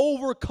have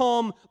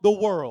overcome the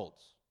world.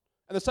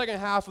 And the second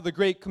half of the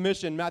Great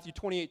Commission, Matthew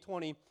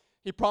 28:20,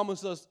 he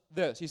promises us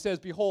this. He says,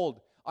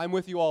 behold, I'm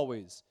with you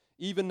always,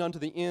 even unto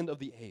the end of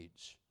the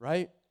age,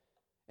 right?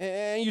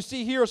 And you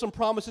see here are some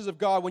promises of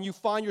God when you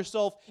find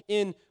yourself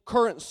in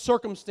current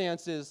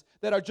circumstances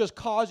that are just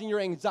causing your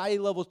anxiety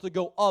levels to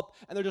go up,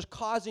 and they're just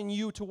causing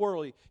you to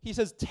worry. He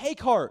says,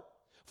 take heart.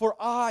 For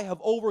I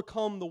have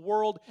overcome the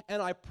world,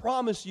 and I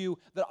promise you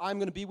that I'm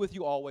going to be with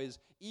you always,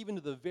 even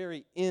to the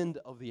very end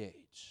of the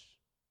age.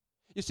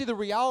 You see, the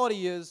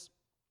reality is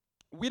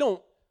we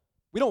don't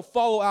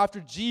follow after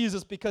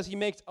Jesus because he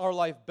makes our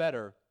life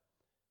better,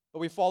 but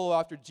we follow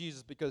after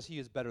Jesus because he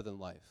is better than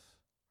life.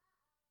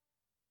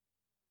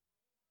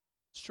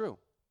 It's true.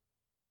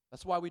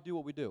 That's why we do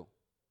what we do.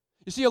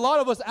 You see, a lot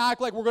of us act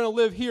like we're going to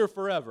live here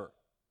forever.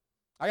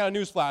 I got a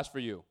news flash for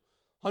you.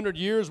 100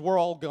 years, we're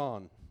all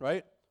gone,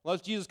 right?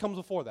 Unless Jesus comes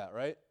before that,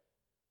 right?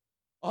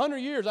 100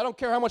 years, I don't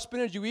care how much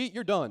spinach you eat,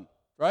 you're done,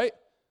 right?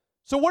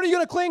 So what are you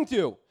going to cling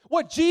to?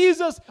 What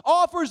Jesus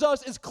offers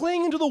us is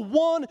clinging to the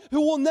one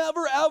who will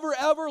never, ever,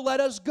 ever let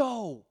us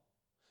go.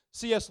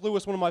 C.S.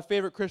 Lewis, one of my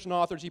favorite Christian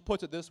authors, he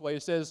puts it this way. He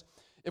says,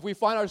 if we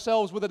find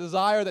ourselves with a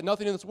desire that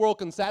nothing in this world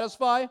can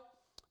satisfy,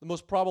 the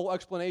most probable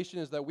explanation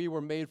is that we were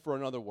made for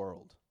another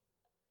world.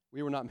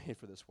 We were not made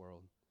for this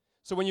world.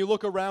 So when you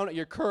look around at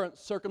your current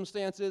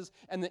circumstances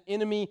and the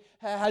enemy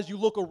has you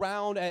look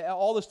around at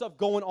all the stuff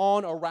going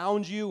on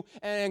around you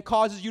and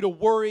causes you to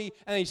worry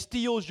and he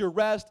steals your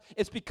rest,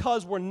 it's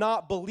because we're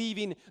not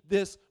believing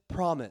this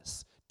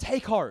promise.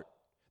 Take heart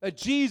that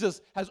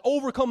Jesus has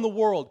overcome the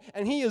world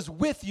and he is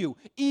with you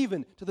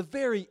even to the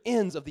very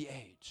ends of the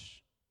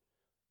age.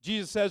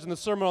 Jesus says in the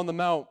Sermon on the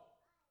Mount,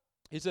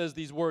 he says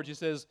these words, he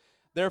says,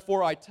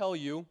 therefore I tell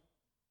you,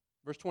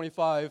 verse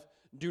 25,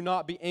 do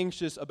not be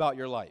anxious about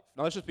your life.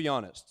 Now, let's just be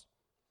honest.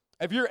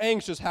 If you're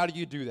anxious, how do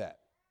you do that?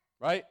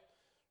 Right?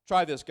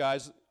 Try this,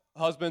 guys.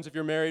 Husbands, if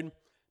you're married,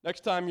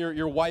 next time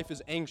your wife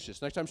is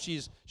anxious, next time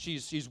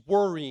she's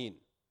worrying,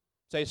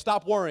 say,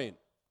 stop worrying.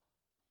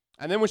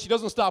 And then when she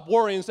doesn't stop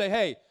worrying, say,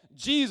 hey,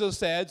 Jesus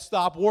said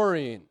stop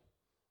worrying.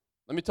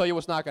 Let me tell you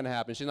what's not going to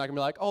happen. She's not going to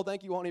be like, oh,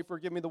 thank you, honey, for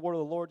giving me the word of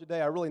the Lord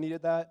today. I really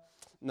needed that.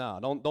 No,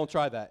 don't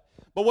try that.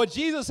 But what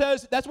Jesus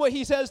says, that's what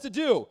he says to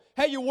do.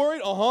 Hey, you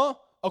worried? Uh-huh.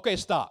 Okay,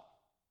 stop.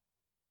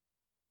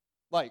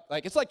 Like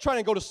it's like trying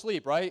to go to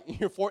sleep, right?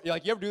 You're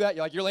like, you ever do that?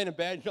 You're laying in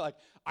bed, and you're like,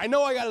 I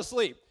know I got to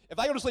sleep. If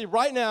I go to sleep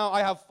right now,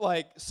 I have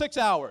like 6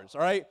 hours,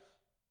 all right?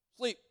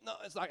 Sleep, no,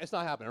 it's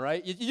not happening,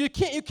 right? You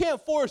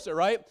can't force it,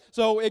 right?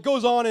 So it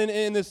goes on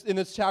in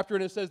this chapter,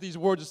 and it says these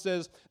words. It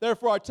says,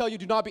 therefore I tell you,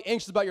 do not be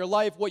anxious about your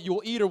life, what you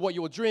will eat or what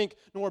you will drink,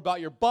 nor about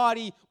your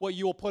body, what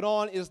you will put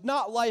on. Is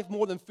not life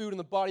more than food, and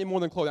the body more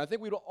than clothing? I think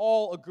we would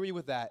all agree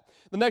with that.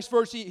 The next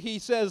verse, he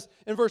says,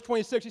 in verse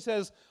 26, he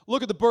says,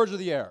 look at the birds of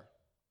the air,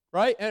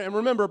 right? And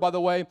remember, by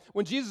the way,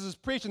 when Jesus is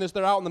preaching this,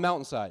 they're out on the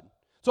mountainside.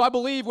 So I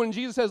believe when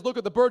Jesus says, look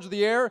at the birds of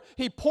the air,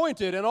 he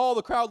pointed and all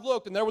the crowd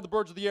looked, and there were the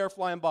birds of the air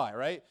flying by,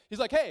 right? He's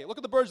like, hey, look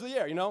at the birds of the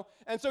air,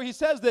 And so he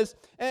says this,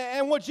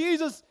 and what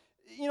Jesus,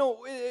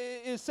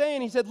 is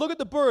saying, he said, look at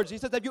the birds. He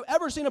says, have you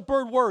ever seen a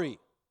bird worry?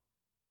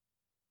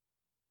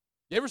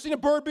 You ever seen a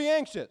bird be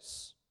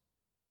anxious?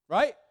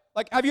 Right?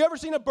 Like, have you ever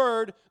seen a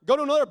bird go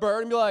to another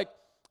bird and be like,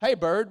 hey,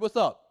 bird, what's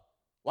up?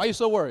 Why are you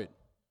so worried?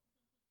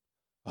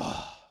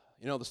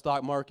 The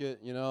stock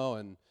market,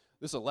 and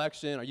this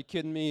election, are you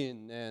kidding me?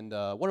 And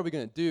what are we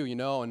going to do,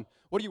 And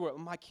what do you,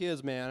 my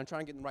kids, man, I'm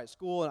trying to get in the right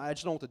school, and I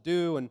just don't know what to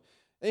do. And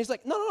he's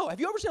like, no. Have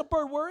you ever seen a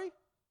bird worry?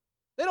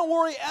 They don't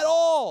worry at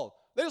all.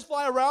 They just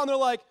fly around. They're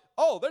like,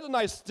 oh, there's a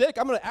nice stick.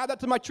 I'm going to add that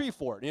to my tree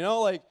fort,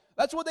 Like,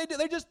 that's what they do.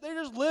 They're just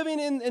living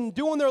and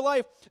doing their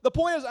life. The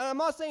point is, I'm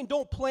not saying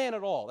don't plan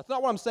at all. That's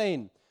not what I'm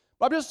saying.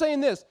 But I'm just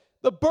saying this.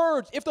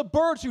 If the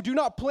birds who do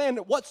not plan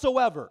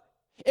whatsoever,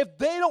 if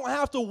they don't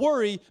have to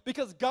worry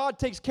because God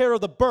takes care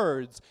of the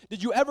birds,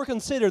 did you ever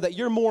consider that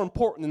you're more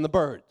important than the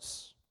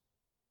birds?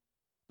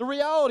 The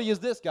reality is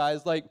this,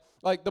 guys, like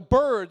the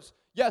birds,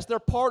 yes, they're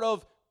part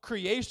of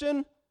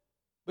creation,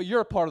 but you're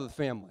a part of the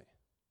family.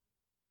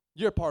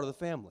 You're a part of the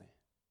family.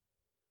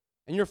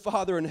 And your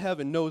Father in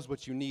heaven knows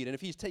what you need. And if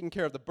he's taking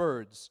care of the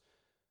birds,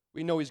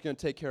 we know he's going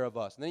to take care of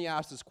us. And then he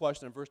asks this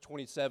question in verse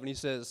 27. He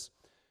says,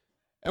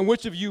 and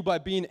which of you by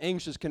being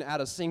anxious can add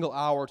a single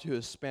hour to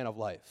his span of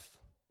life?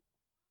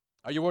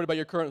 Are you worried about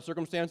your current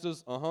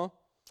circumstances?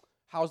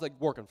 How's that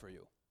working for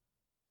you?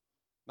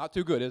 Not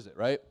too good, is it,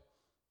 right?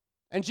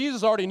 And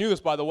Jesus already knew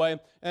this, by the way.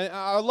 And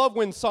I love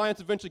when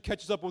science eventually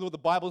catches up with what the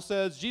Bible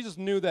says. Jesus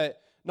knew that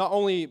not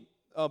only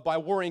by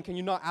worrying can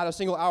you not add a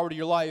single hour to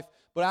your life,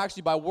 but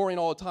actually by worrying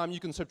all the time, you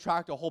can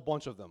subtract a whole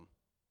bunch of them,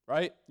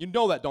 right? You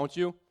know that, don't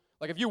you?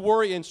 Like if you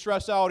worry and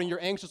stress out and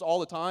you're anxious all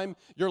the time,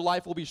 your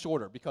life will be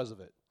shorter because of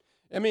it.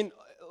 I mean,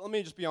 let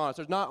me just be honest.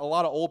 There's not a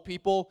lot of old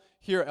people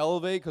here at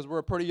Elevate because we're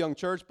a pretty young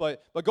church,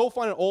 but go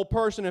find an old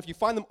person. If you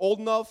find them old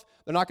enough,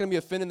 they're not going to be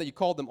offended that you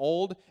called them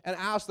old, and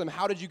ask them,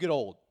 how did you get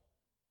old?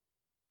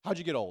 How'd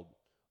you get old?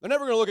 They're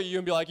never going to look at you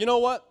and be like, you know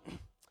what?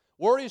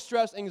 Worry,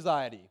 stress,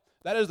 anxiety.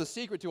 That is the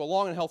secret to a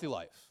long and healthy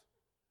life,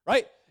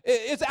 right?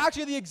 It's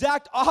actually the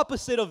exact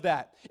opposite of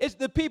that. It's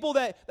the people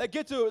that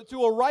get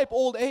to a ripe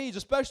old age,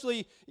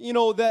 especially,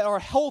 that are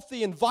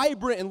healthy and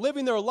vibrant and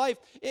living their life.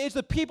 It's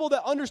the people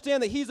that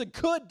understand that he's a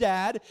good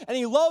dad and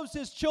he loves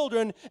his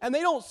children, and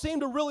they don't seem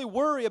to really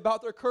worry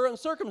about their current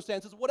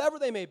circumstances, whatever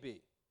they may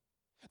be.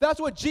 That's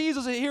what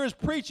Jesus here is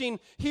preaching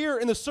here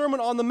in the Sermon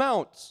on the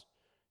Mount.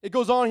 It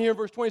goes on here in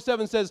verse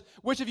 27, says,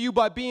 which of you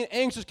by being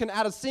anxious can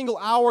add a single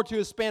hour to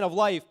his span of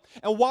life?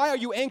 And why are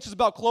you anxious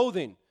about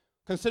clothing?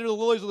 Consider the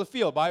lilies of the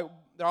field.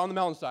 They're on the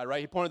mountainside, right?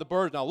 He pointed the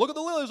birds now. Look at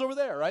the lilies over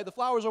there, right? The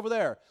flowers over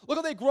there. Look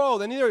how they grow.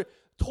 They neither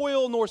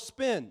toil nor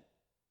spin.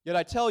 Yet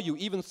I tell you,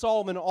 even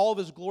Solomon in all of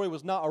his glory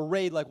was not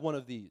arrayed like one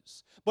of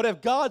these. But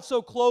if God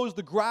so clothes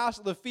the grass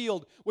of the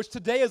field, which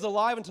today is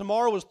alive and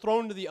tomorrow is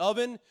thrown into the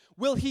oven,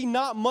 will he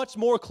not much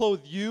more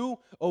clothe you,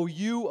 O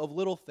you of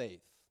little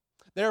faith?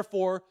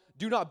 Therefore,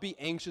 do not be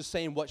anxious,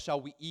 saying, what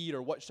shall we eat,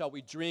 or what shall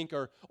we drink,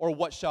 or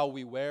what shall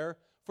we wear?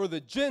 For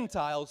the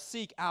Gentiles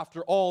seek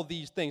after all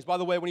these things. By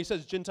the way, when he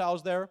says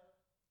Gentiles there,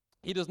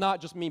 he does not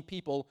just mean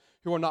people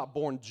who are not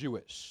born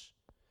Jewish.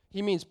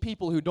 He means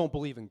people who don't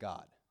believe in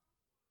God,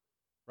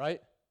 right?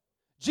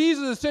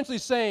 Jesus is essentially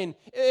saying,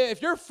 if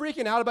you're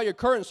freaking out about your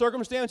current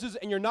circumstances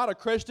and you're not a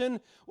Christian,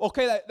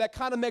 okay, that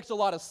kind of makes a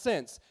lot of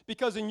sense.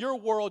 Because in your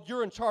world,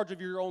 you're in charge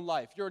of your own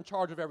life. You're in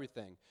charge of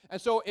everything.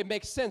 And so it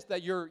makes sense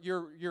that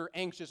you're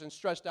anxious and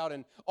stressed out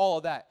and all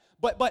of that.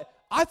 But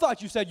I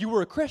thought you said you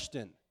were a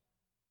Christian.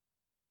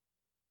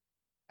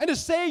 And to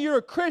say you're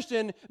a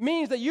Christian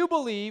means that you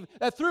believe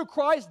that through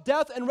Christ's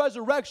death and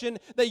resurrection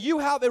that you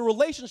have a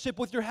relationship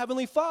with your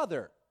Heavenly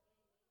Father.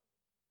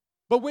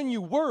 But when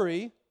you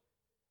worry,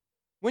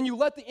 when you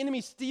let the enemy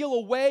steal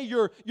away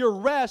your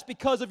rest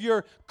because of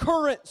your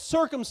current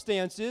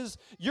circumstances,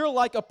 you're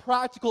like a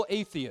practical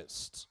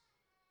atheist.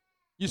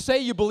 You say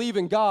you believe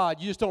in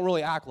God, you just don't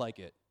really act like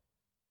it.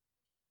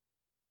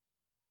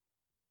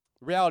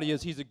 The reality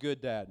is he's a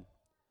good dad.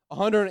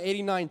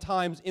 189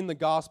 times in the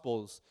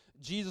Gospels,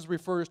 Jesus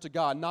refers to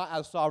God not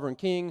as sovereign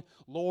king,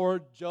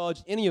 Lord,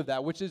 judge, any of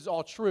that, which is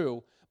all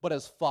true, but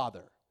as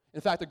Father.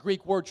 In fact, the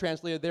Greek word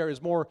translated there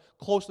is more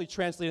closely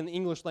translated in the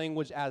English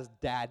language as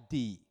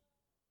daddy.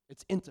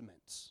 It's intimate,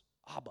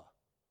 Abba,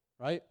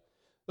 right?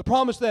 The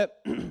promise that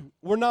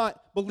we're not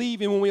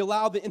believing, when we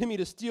allow the enemy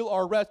to steal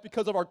our rest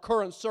because of our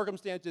current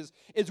circumstances,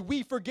 is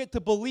we forget to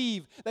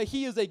believe that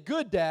he is a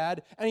good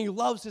dad and he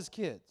loves his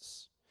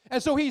kids.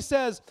 And so he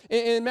says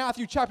in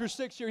Matthew chapter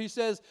 6 here, he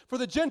says, for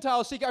the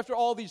Gentiles seek after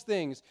all these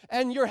things.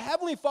 And your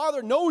heavenly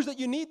Father knows that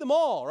you need them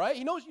all, right?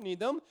 He knows you need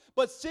them.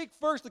 But seek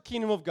first the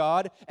kingdom of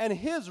God and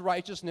his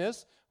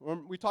righteousness.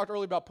 We talked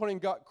earlier about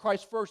putting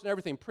Christ first and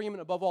everything,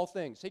 preeminent above all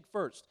things. Seek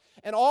first.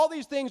 And all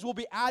these things will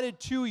be added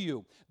to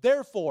you.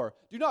 Therefore,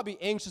 do not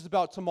be anxious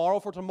about tomorrow,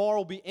 for tomorrow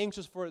will be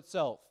anxious for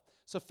itself.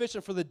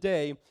 Sufficient for the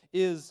day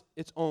is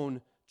its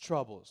own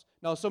troubles.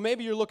 Now, so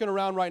maybe you're looking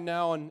around right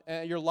now and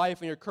your life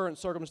and your current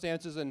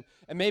circumstances, and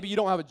maybe you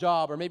don't have a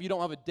job, or maybe you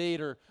don't have a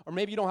date, or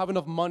maybe you don't have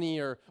enough money,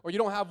 or you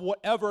don't have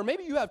whatever.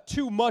 Maybe you have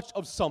too much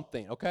of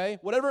something, okay?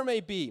 Whatever it may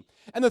be.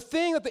 And the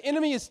thing that the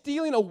enemy is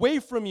stealing away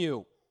from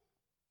you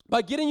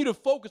by getting you to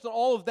focus on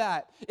all of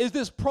that is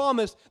this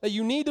promise that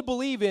you need to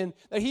believe in,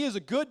 that he is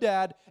a good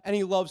dad and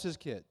he loves his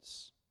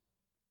kids.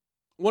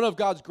 One of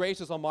God's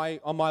graces on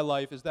my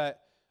life is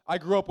that I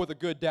grew up with a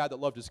good dad that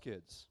loved his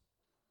kids.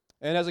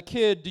 And as a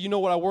kid, do you know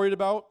what I worried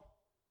about?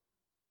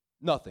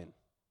 Nothing.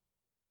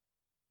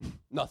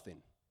 Nothing,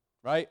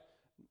 right?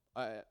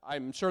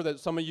 I'm sure that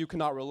some of you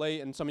cannot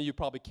relate, and some of you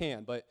probably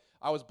can, but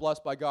I was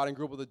blessed by God and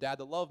grew up with a dad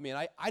that loved me,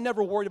 and I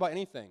never worried about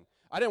anything.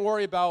 I didn't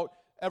worry about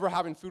ever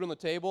having food on the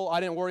table. I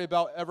didn't worry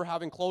about ever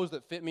having clothes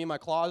that fit me in my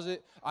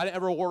closet. I didn't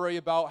ever worry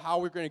about how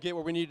we were going to get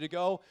where we needed to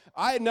go.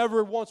 I had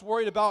never once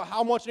worried about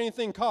how much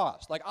anything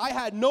cost. Like, I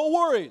had no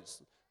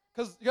worries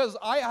because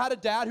I had a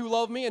dad who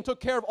loved me and took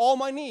care of all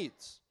my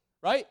needs.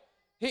 Right?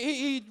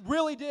 He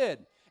really did.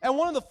 And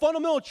one of the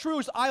fundamental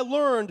truths I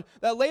learned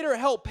that later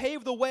helped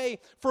pave the way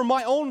for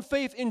my own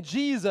faith in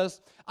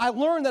Jesus, I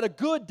learned that a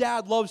good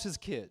dad loves his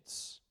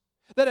kids.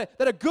 That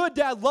a good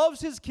dad loves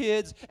his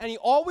kids, and he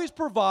always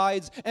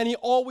provides, and he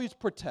always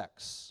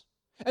protects.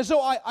 And so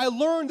I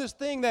learned this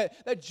thing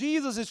that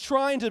Jesus is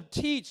trying to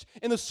teach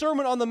in the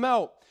Sermon on the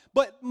Mount.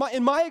 But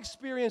in my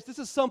experience, this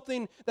is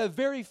something that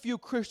very few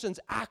Christians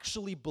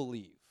actually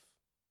believe.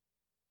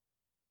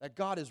 That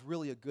God is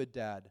really a good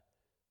dad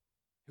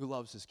who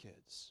loves his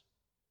kids.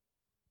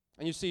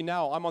 And you see,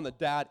 now I'm on the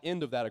dad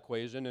end of that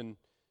equation, and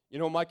you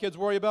know what my kids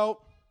worry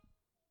about?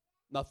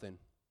 Nothing.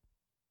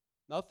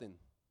 Nothing.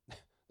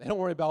 They don't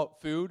worry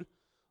about food.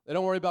 They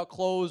don't worry about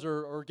clothes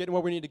or getting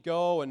where we need to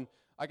go, and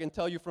I can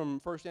tell you from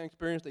firsthand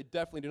experience, they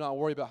definitely do not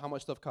worry about how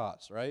much stuff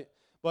costs, right?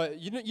 But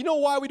you know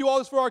why we do all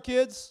this for our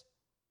kids?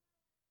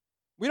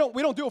 We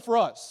don't do it for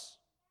us,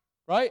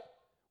 right?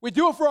 We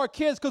do it for our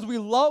kids because we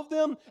love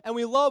them and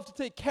we love to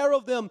take care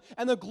of them.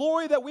 And the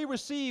glory that we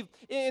receive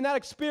in that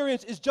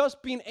experience is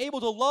just being able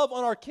to love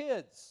on our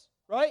kids,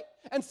 right?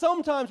 And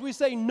sometimes we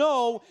say,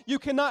 no, you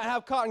cannot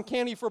have cotton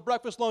candy for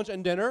breakfast, lunch,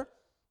 and dinner,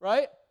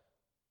 right?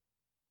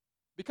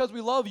 Because we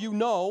love you,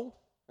 no.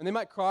 And they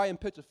might cry and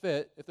pitch a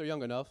fit if they're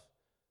young enough,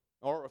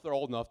 or if they're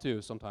old enough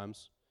too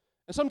sometimes.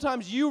 And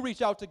sometimes you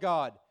reach out to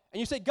God and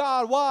you say,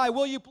 God, why?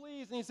 Will you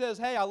please? And he says,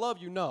 hey, I love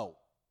you, no.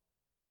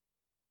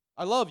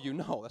 I love you.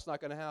 No, that's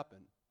not going to happen.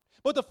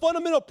 But the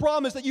fundamental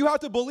promise that you have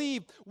to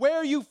believe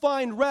where you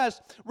find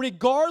rest,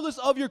 regardless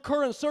of your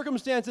current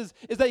circumstances,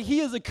 is that he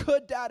is a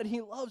good dad and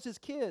he loves his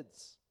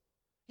kids.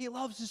 He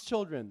loves his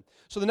children.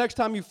 So the next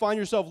time you find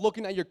yourself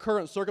looking at your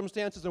current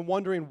circumstances and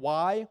wondering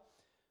why,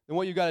 then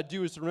what you got to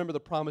do is to remember the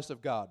promise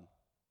of God.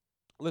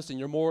 Listen,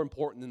 you're more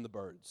important than the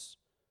birds.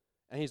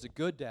 And he's a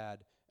good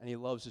dad and he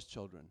loves his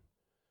children.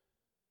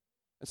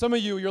 And some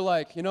of you, you're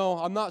like,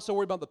 I'm not so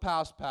worried about the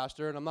past,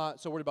 Pastor, and I'm not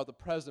so worried about the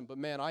present, but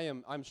man,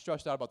 I'm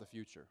stressed out about the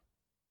future.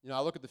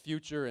 I look at the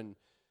future, and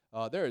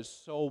there is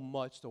so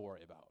much to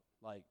worry about.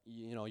 Like,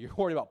 you're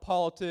worried about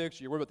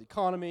politics, you're worried about the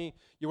economy,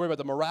 you're worried about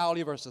the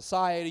morality of our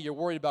society, you're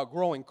worried about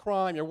growing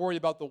crime, you're worried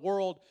about the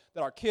world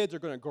that our kids are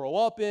going to grow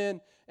up in.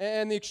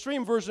 And the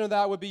extreme version of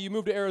that would be you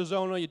move to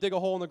Arizona, you dig a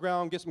hole in the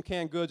ground, get some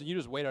canned goods, and you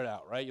just wait it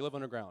out, right? You live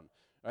underground,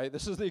 right?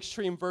 This is the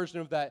extreme version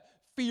of that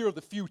fear of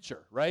the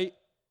future, right?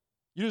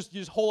 You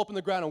just hole up in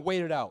the ground and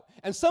wait it out.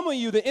 And some of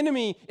you, the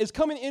enemy is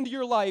coming into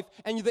your life,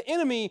 and the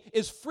enemy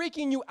is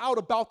freaking you out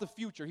about the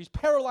future. He's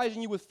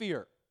paralyzing you with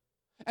fear.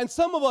 And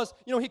some of us,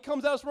 he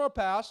comes at us from our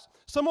past,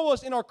 some of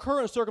us in our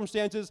current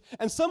circumstances,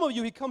 and some of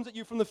you, he comes at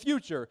you from the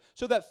future,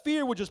 so that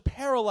fear would just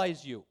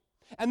paralyze you.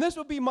 And this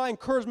would be my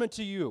encouragement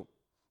to you.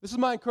 This is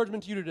my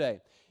encouragement to you today.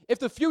 If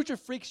the future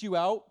freaks you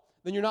out,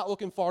 then you're not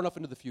looking far enough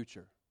into the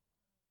future.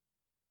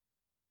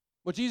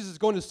 What Jesus is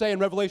going to say in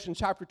Revelation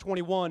chapter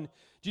 21,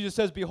 Jesus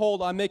says,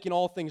 behold, I'm making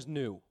all things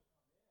new.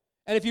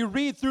 And if you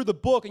read through the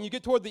book and you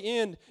get toward the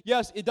end,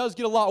 yes, it does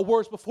get a lot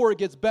worse before it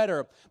gets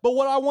better. But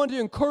what I want to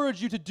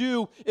encourage you to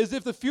do is,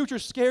 if the future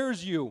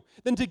scares you,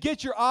 then to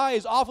get your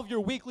eyes off of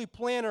your weekly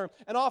planner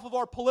and off of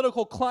our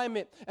political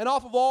climate and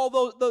off of all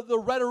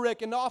the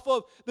rhetoric and off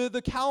of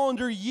the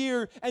calendar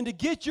year, and to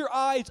get your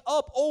eyes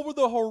up over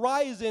the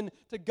horizon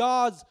to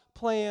God's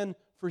plan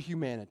for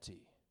humanity.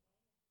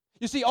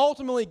 You see,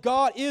 ultimately,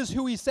 God is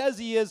who he says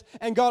he is,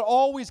 and God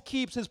always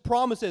keeps his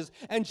promises.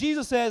 And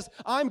Jesus says,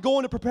 I'm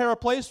going to prepare a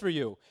place for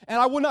you. And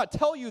I will not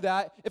tell you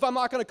that if I'm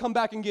not going to come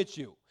back and get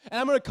you. And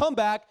I'm going to come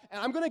back,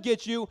 and I'm going to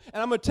get you,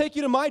 and I'm going to take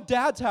you to my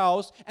dad's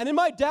house. And in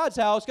my dad's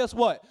house, guess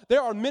what?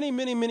 There are many,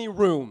 many, many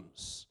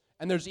rooms,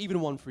 and there's even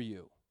one for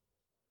you.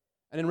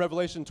 And in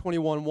Revelation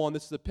 21:1,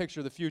 this is the picture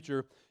of the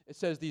future. It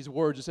says these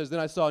words. It says, "Then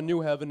I saw a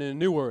new heaven and a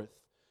new earth.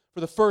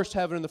 For the first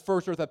heaven and the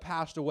first earth had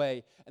passed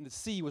away, and the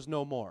sea was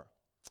no more.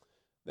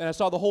 Then I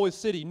saw the holy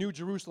city, New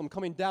Jerusalem,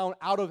 coming down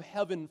out of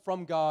heaven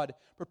from God,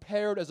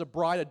 prepared as a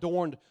bride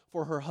adorned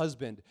for her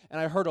husband. And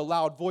I heard a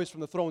loud voice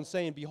from the throne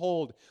saying,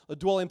 Behold, the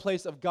dwelling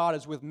place of God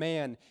is with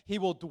man. He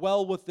will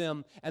dwell with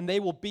them, and they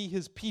will be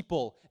his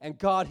people, and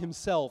God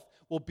himself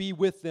will be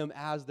with them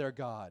as their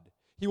God.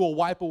 He will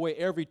wipe away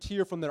every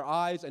tear from their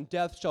eyes, and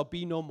death shall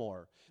be no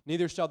more.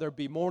 Neither shall there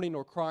be mourning,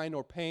 nor crying,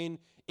 nor pain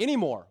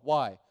anymore."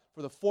 Why?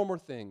 "For the former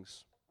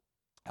things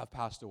have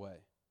passed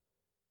away."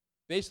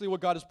 Basically, what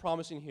God is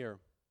promising here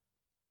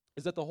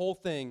is that the whole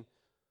thing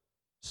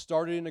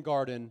started in a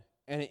garden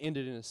and it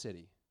ended in a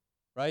city,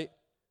 right?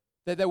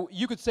 That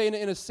you could say in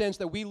a sense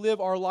that we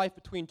live our life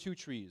between two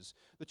trees.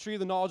 The tree of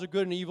the knowledge of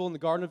good and evil in the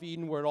Garden of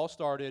Eden where it all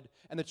started,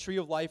 and the tree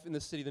of life in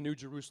the city, the New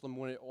Jerusalem,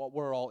 where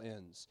it all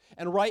ends.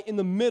 And right in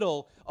the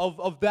middle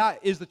of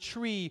that is the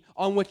tree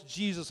on which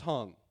Jesus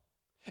hung.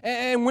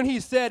 And when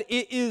he said,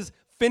 "It is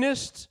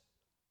finished,"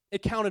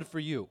 it counted for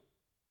you.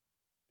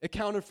 It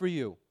counted for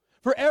you.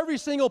 For every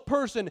single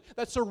person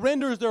that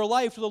surrenders their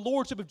life to the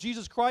lordship of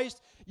Jesus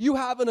Christ, you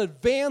have an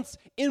advance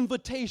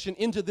invitation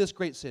into this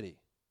great city.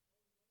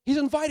 He's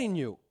inviting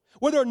you.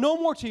 Where there are no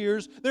more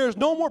tears, there's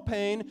no more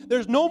pain,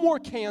 there's no more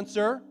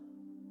cancer.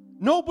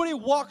 Nobody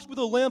walks with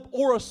a limp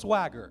or a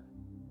swagger.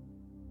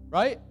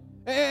 Right?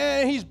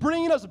 And he's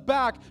bringing us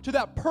back to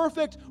that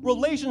perfect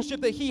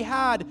relationship that he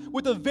had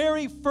with the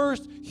very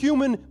first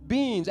human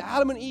beings,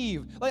 Adam and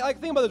Eve. Like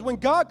think about this. When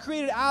God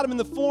created Adam in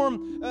the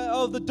form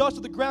of the dust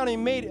of the ground, he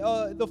made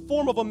the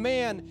form of a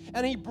man,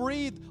 and he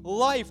breathed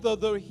life,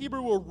 the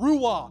Hebrew word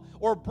ruah,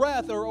 or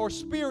breath, or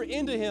spirit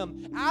into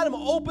him. Adam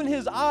opened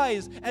his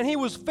eyes, and he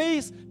was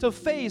face to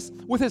face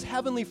with his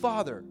heavenly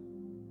Father.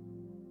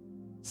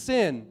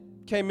 Sin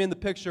came in the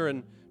picture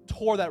and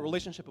tore that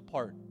relationship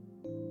apart.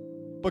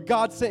 But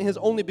God sent his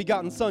only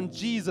begotten Son,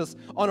 Jesus,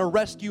 on a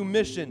rescue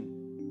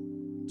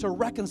mission to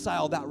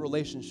reconcile that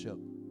relationship.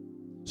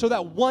 So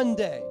that one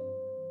day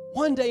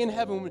in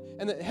heaven,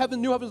 and the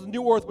new heavens and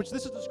new earth, which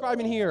this is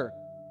describing here,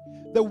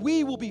 that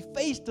we will be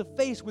face to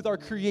face with our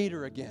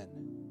Creator again.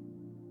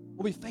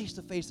 We'll be face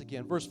to face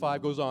again. Verse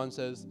 5 goes on and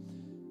says,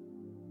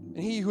 "And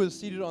he who is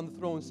seated on the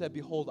throne said,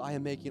 Behold, I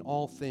am making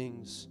all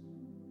things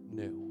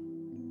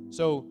new."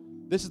 So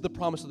this is the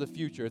promise of the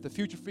future. If the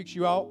future freaks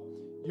you out,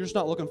 you're just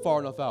not looking far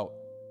enough out.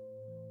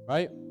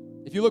 Right?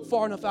 If you look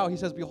far enough out, he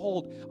says,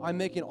 "Behold, I'm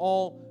making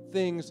all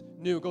things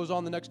new." It goes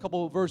on the next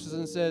couple of verses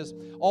and says,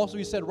 "Also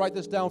he said, Write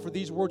this down, for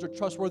these words are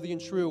trustworthy and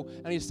true.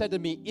 And he said to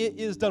me, It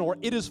is done," or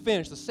 "It is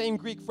finished." The same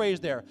Greek phrase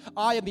there.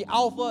 "I am the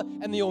Alpha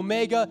and the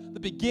Omega,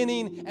 the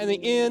beginning and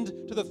the end.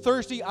 To the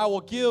thirsty I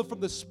will give from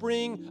the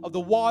spring of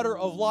the water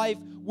of life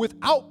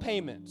without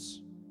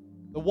payments.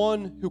 The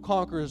one who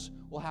conquers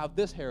will have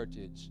this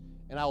heritage,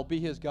 and I will be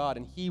his God,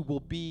 and he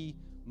will be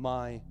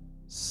my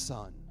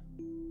son."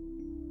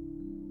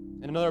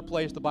 In another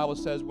place, the Bible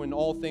says when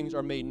all things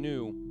are made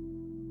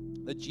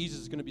new, that Jesus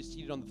is going to be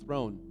seated on the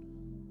throne.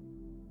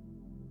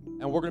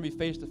 And we're going to be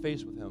face to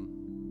face with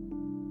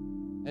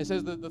him. And it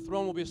says that the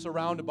throne will be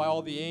surrounded by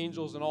all the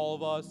angels and all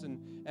of us, and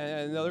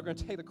they're going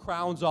to take the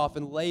crowns off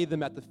and lay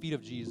them at the feet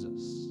of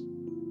Jesus.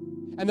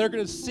 And they're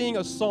going to sing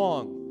a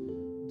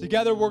song.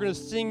 Together we're going to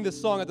sing this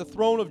song at the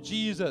throne of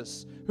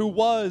Jesus, who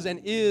was and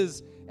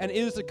is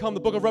to come. The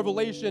book of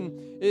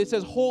Revelation, it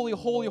says, "Holy,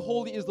 holy,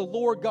 holy is the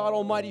Lord God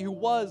Almighty, who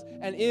was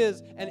and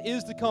is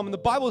to come." And the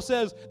Bible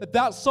says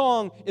that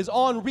song is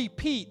on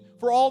repeat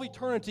for all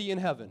eternity in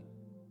heaven.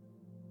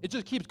 It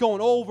just keeps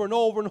going over and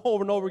over and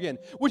over and over again,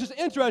 which is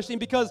interesting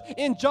because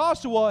in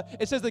Joshua,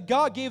 it says that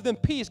God gave them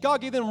peace.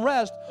 God gave them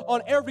rest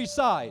on every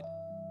side.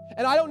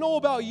 And I don't know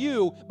about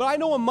you, but I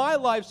know in my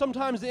life,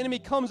 sometimes the enemy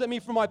comes at me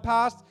from my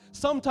past.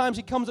 Sometimes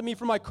he comes at me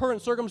from my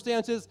current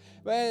circumstances,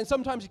 and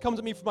sometimes he comes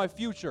at me from my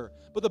future.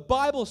 But the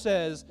Bible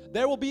says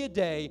there will be a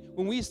day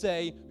when we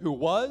say, "Who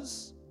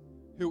was,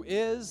 who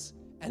is,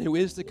 and who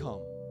is to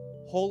come.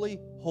 Holy,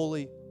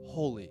 holy,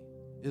 holy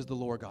is the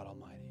Lord God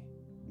Almighty."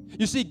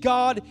 You see,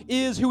 God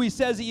is who he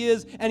says he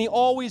is, and he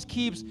always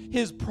keeps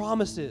his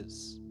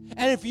promises.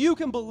 And if you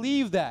can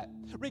believe that,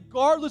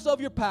 regardless of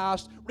your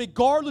past,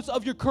 regardless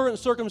of your current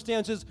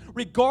circumstances,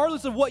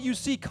 regardless of what you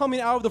see coming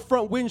out of the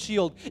front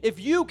windshield, if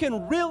you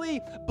can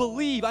really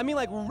believe,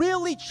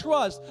 really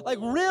trust,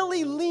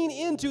 really lean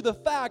into the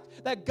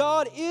fact that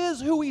God is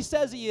who he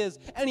says he is,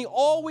 and he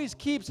always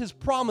keeps his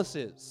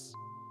promises,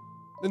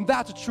 then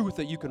that's a truth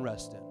that you can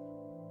rest in.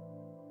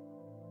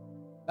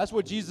 That's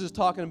what Jesus is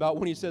talking about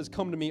when he says,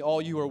 "Come to me, all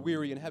you who are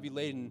weary and heavy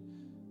laden,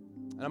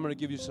 and I'm going to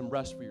give you some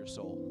rest for your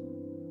soul."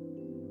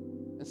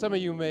 And some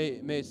of you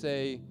may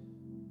say,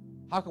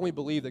 how can we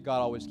believe that God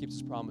always keeps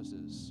his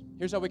promises?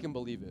 Here's how we can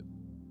believe it.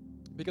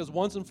 Because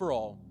once and for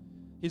all,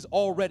 he's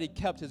already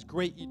kept his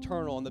great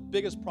eternal and the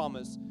biggest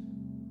promise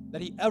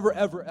that he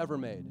ever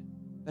made.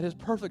 that his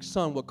perfect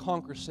son would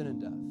conquer sin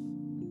and death.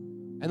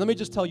 And let me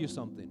just tell you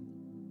something.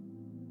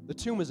 The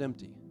tomb is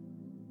empty.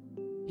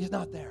 He's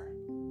not there.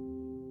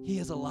 He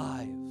is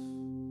alive.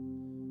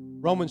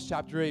 Romans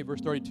chapter 8,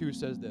 verse 32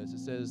 says this. It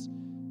says,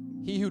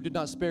 he who did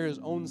not spare his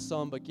own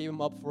son, but gave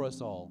him up for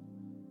us all,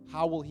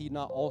 how will he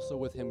not also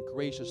with him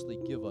graciously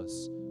give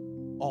us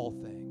all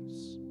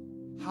things?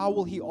 How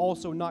will he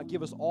also not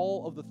give us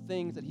all of the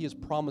things that he has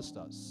promised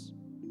us?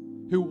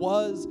 Who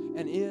was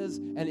and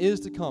is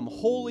to come.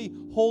 Holy,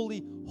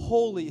 holy,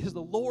 holy is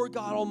the Lord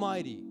God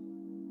Almighty.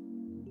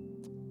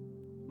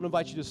 I'm going to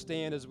invite you to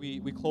stand as we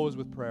close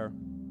with prayer.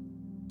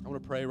 I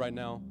want to pray right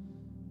now.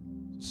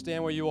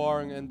 Stand where you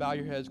are and bow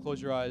your heads,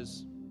 close your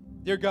eyes.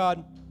 Dear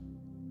God,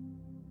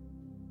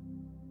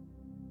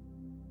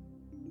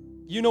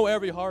 you know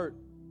every heart.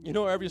 You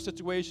know every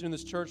situation in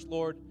this church,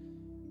 Lord.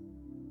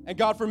 And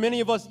God, for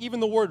many of us, even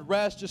the word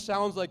rest just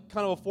sounds like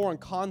kind of a foreign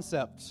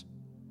concept.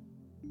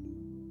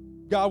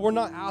 God, we're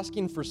not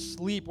asking for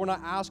sleep. We're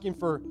not asking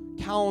for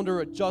calendar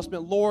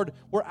adjustment. Lord,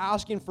 we're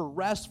asking for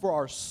rest for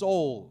our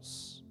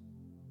souls.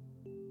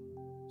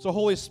 So,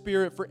 Holy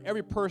Spirit, for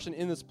every person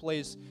in this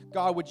place,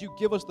 God, would you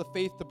give us the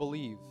faith to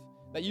believe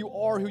that you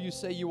are who you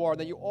say you are,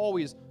 that you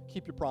always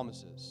keep your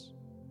promises.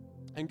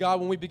 And God,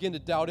 when we begin to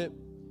doubt it,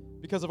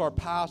 because of our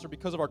past or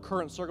because of our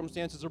current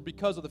circumstances or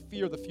because of the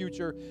fear of the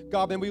future,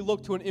 God, then we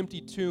look to an empty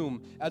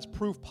tomb as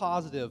proof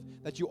positive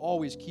that you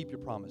always keep your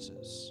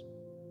promises.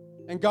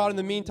 And God, in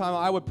the meantime,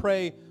 I would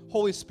pray,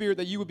 Holy Spirit,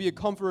 that you would be a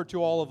comforter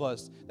to all of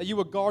us, that you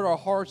would guard our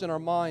hearts and our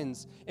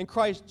minds. In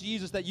Christ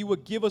Jesus, that you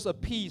would give us a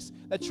peace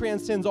that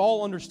transcends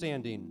all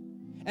understanding.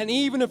 And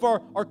even if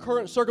our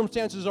current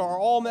circumstances are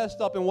all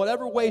messed up in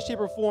whatever way, shape,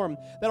 or form,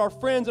 that our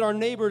friends and our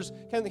neighbors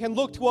can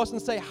look to us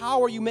and say,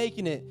 how are you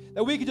making it?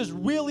 That we can just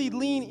really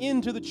lean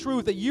into the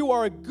truth that you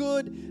are a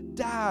good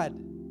dad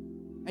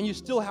and you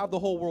still have the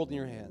whole world in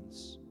your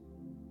hands.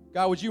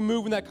 God, would you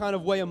move in that kind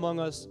of way among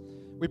us?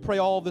 We pray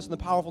all of this in the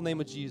powerful name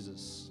of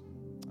Jesus.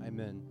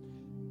 Amen.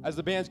 As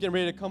the band's getting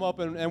ready to come up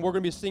and we're going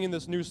to be singing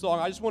this new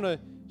song, I just want to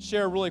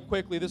share really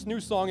quickly. This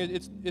new song,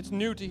 it's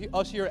new to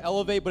us here at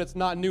Elevate, but it's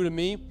not new to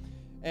me.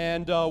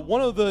 And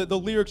one of the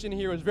lyrics in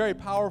here is very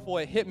powerful.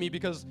 It hit me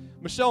because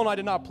Michelle and I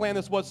did not plan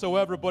this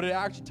whatsoever, but it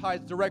actually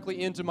ties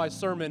directly into my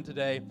sermon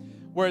today,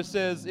 where it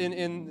says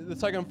in the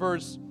second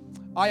verse,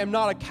 I am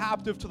not a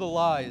captive to the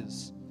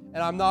lies,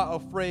 and I'm not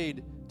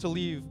afraid to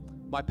leave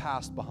my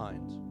past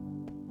behind.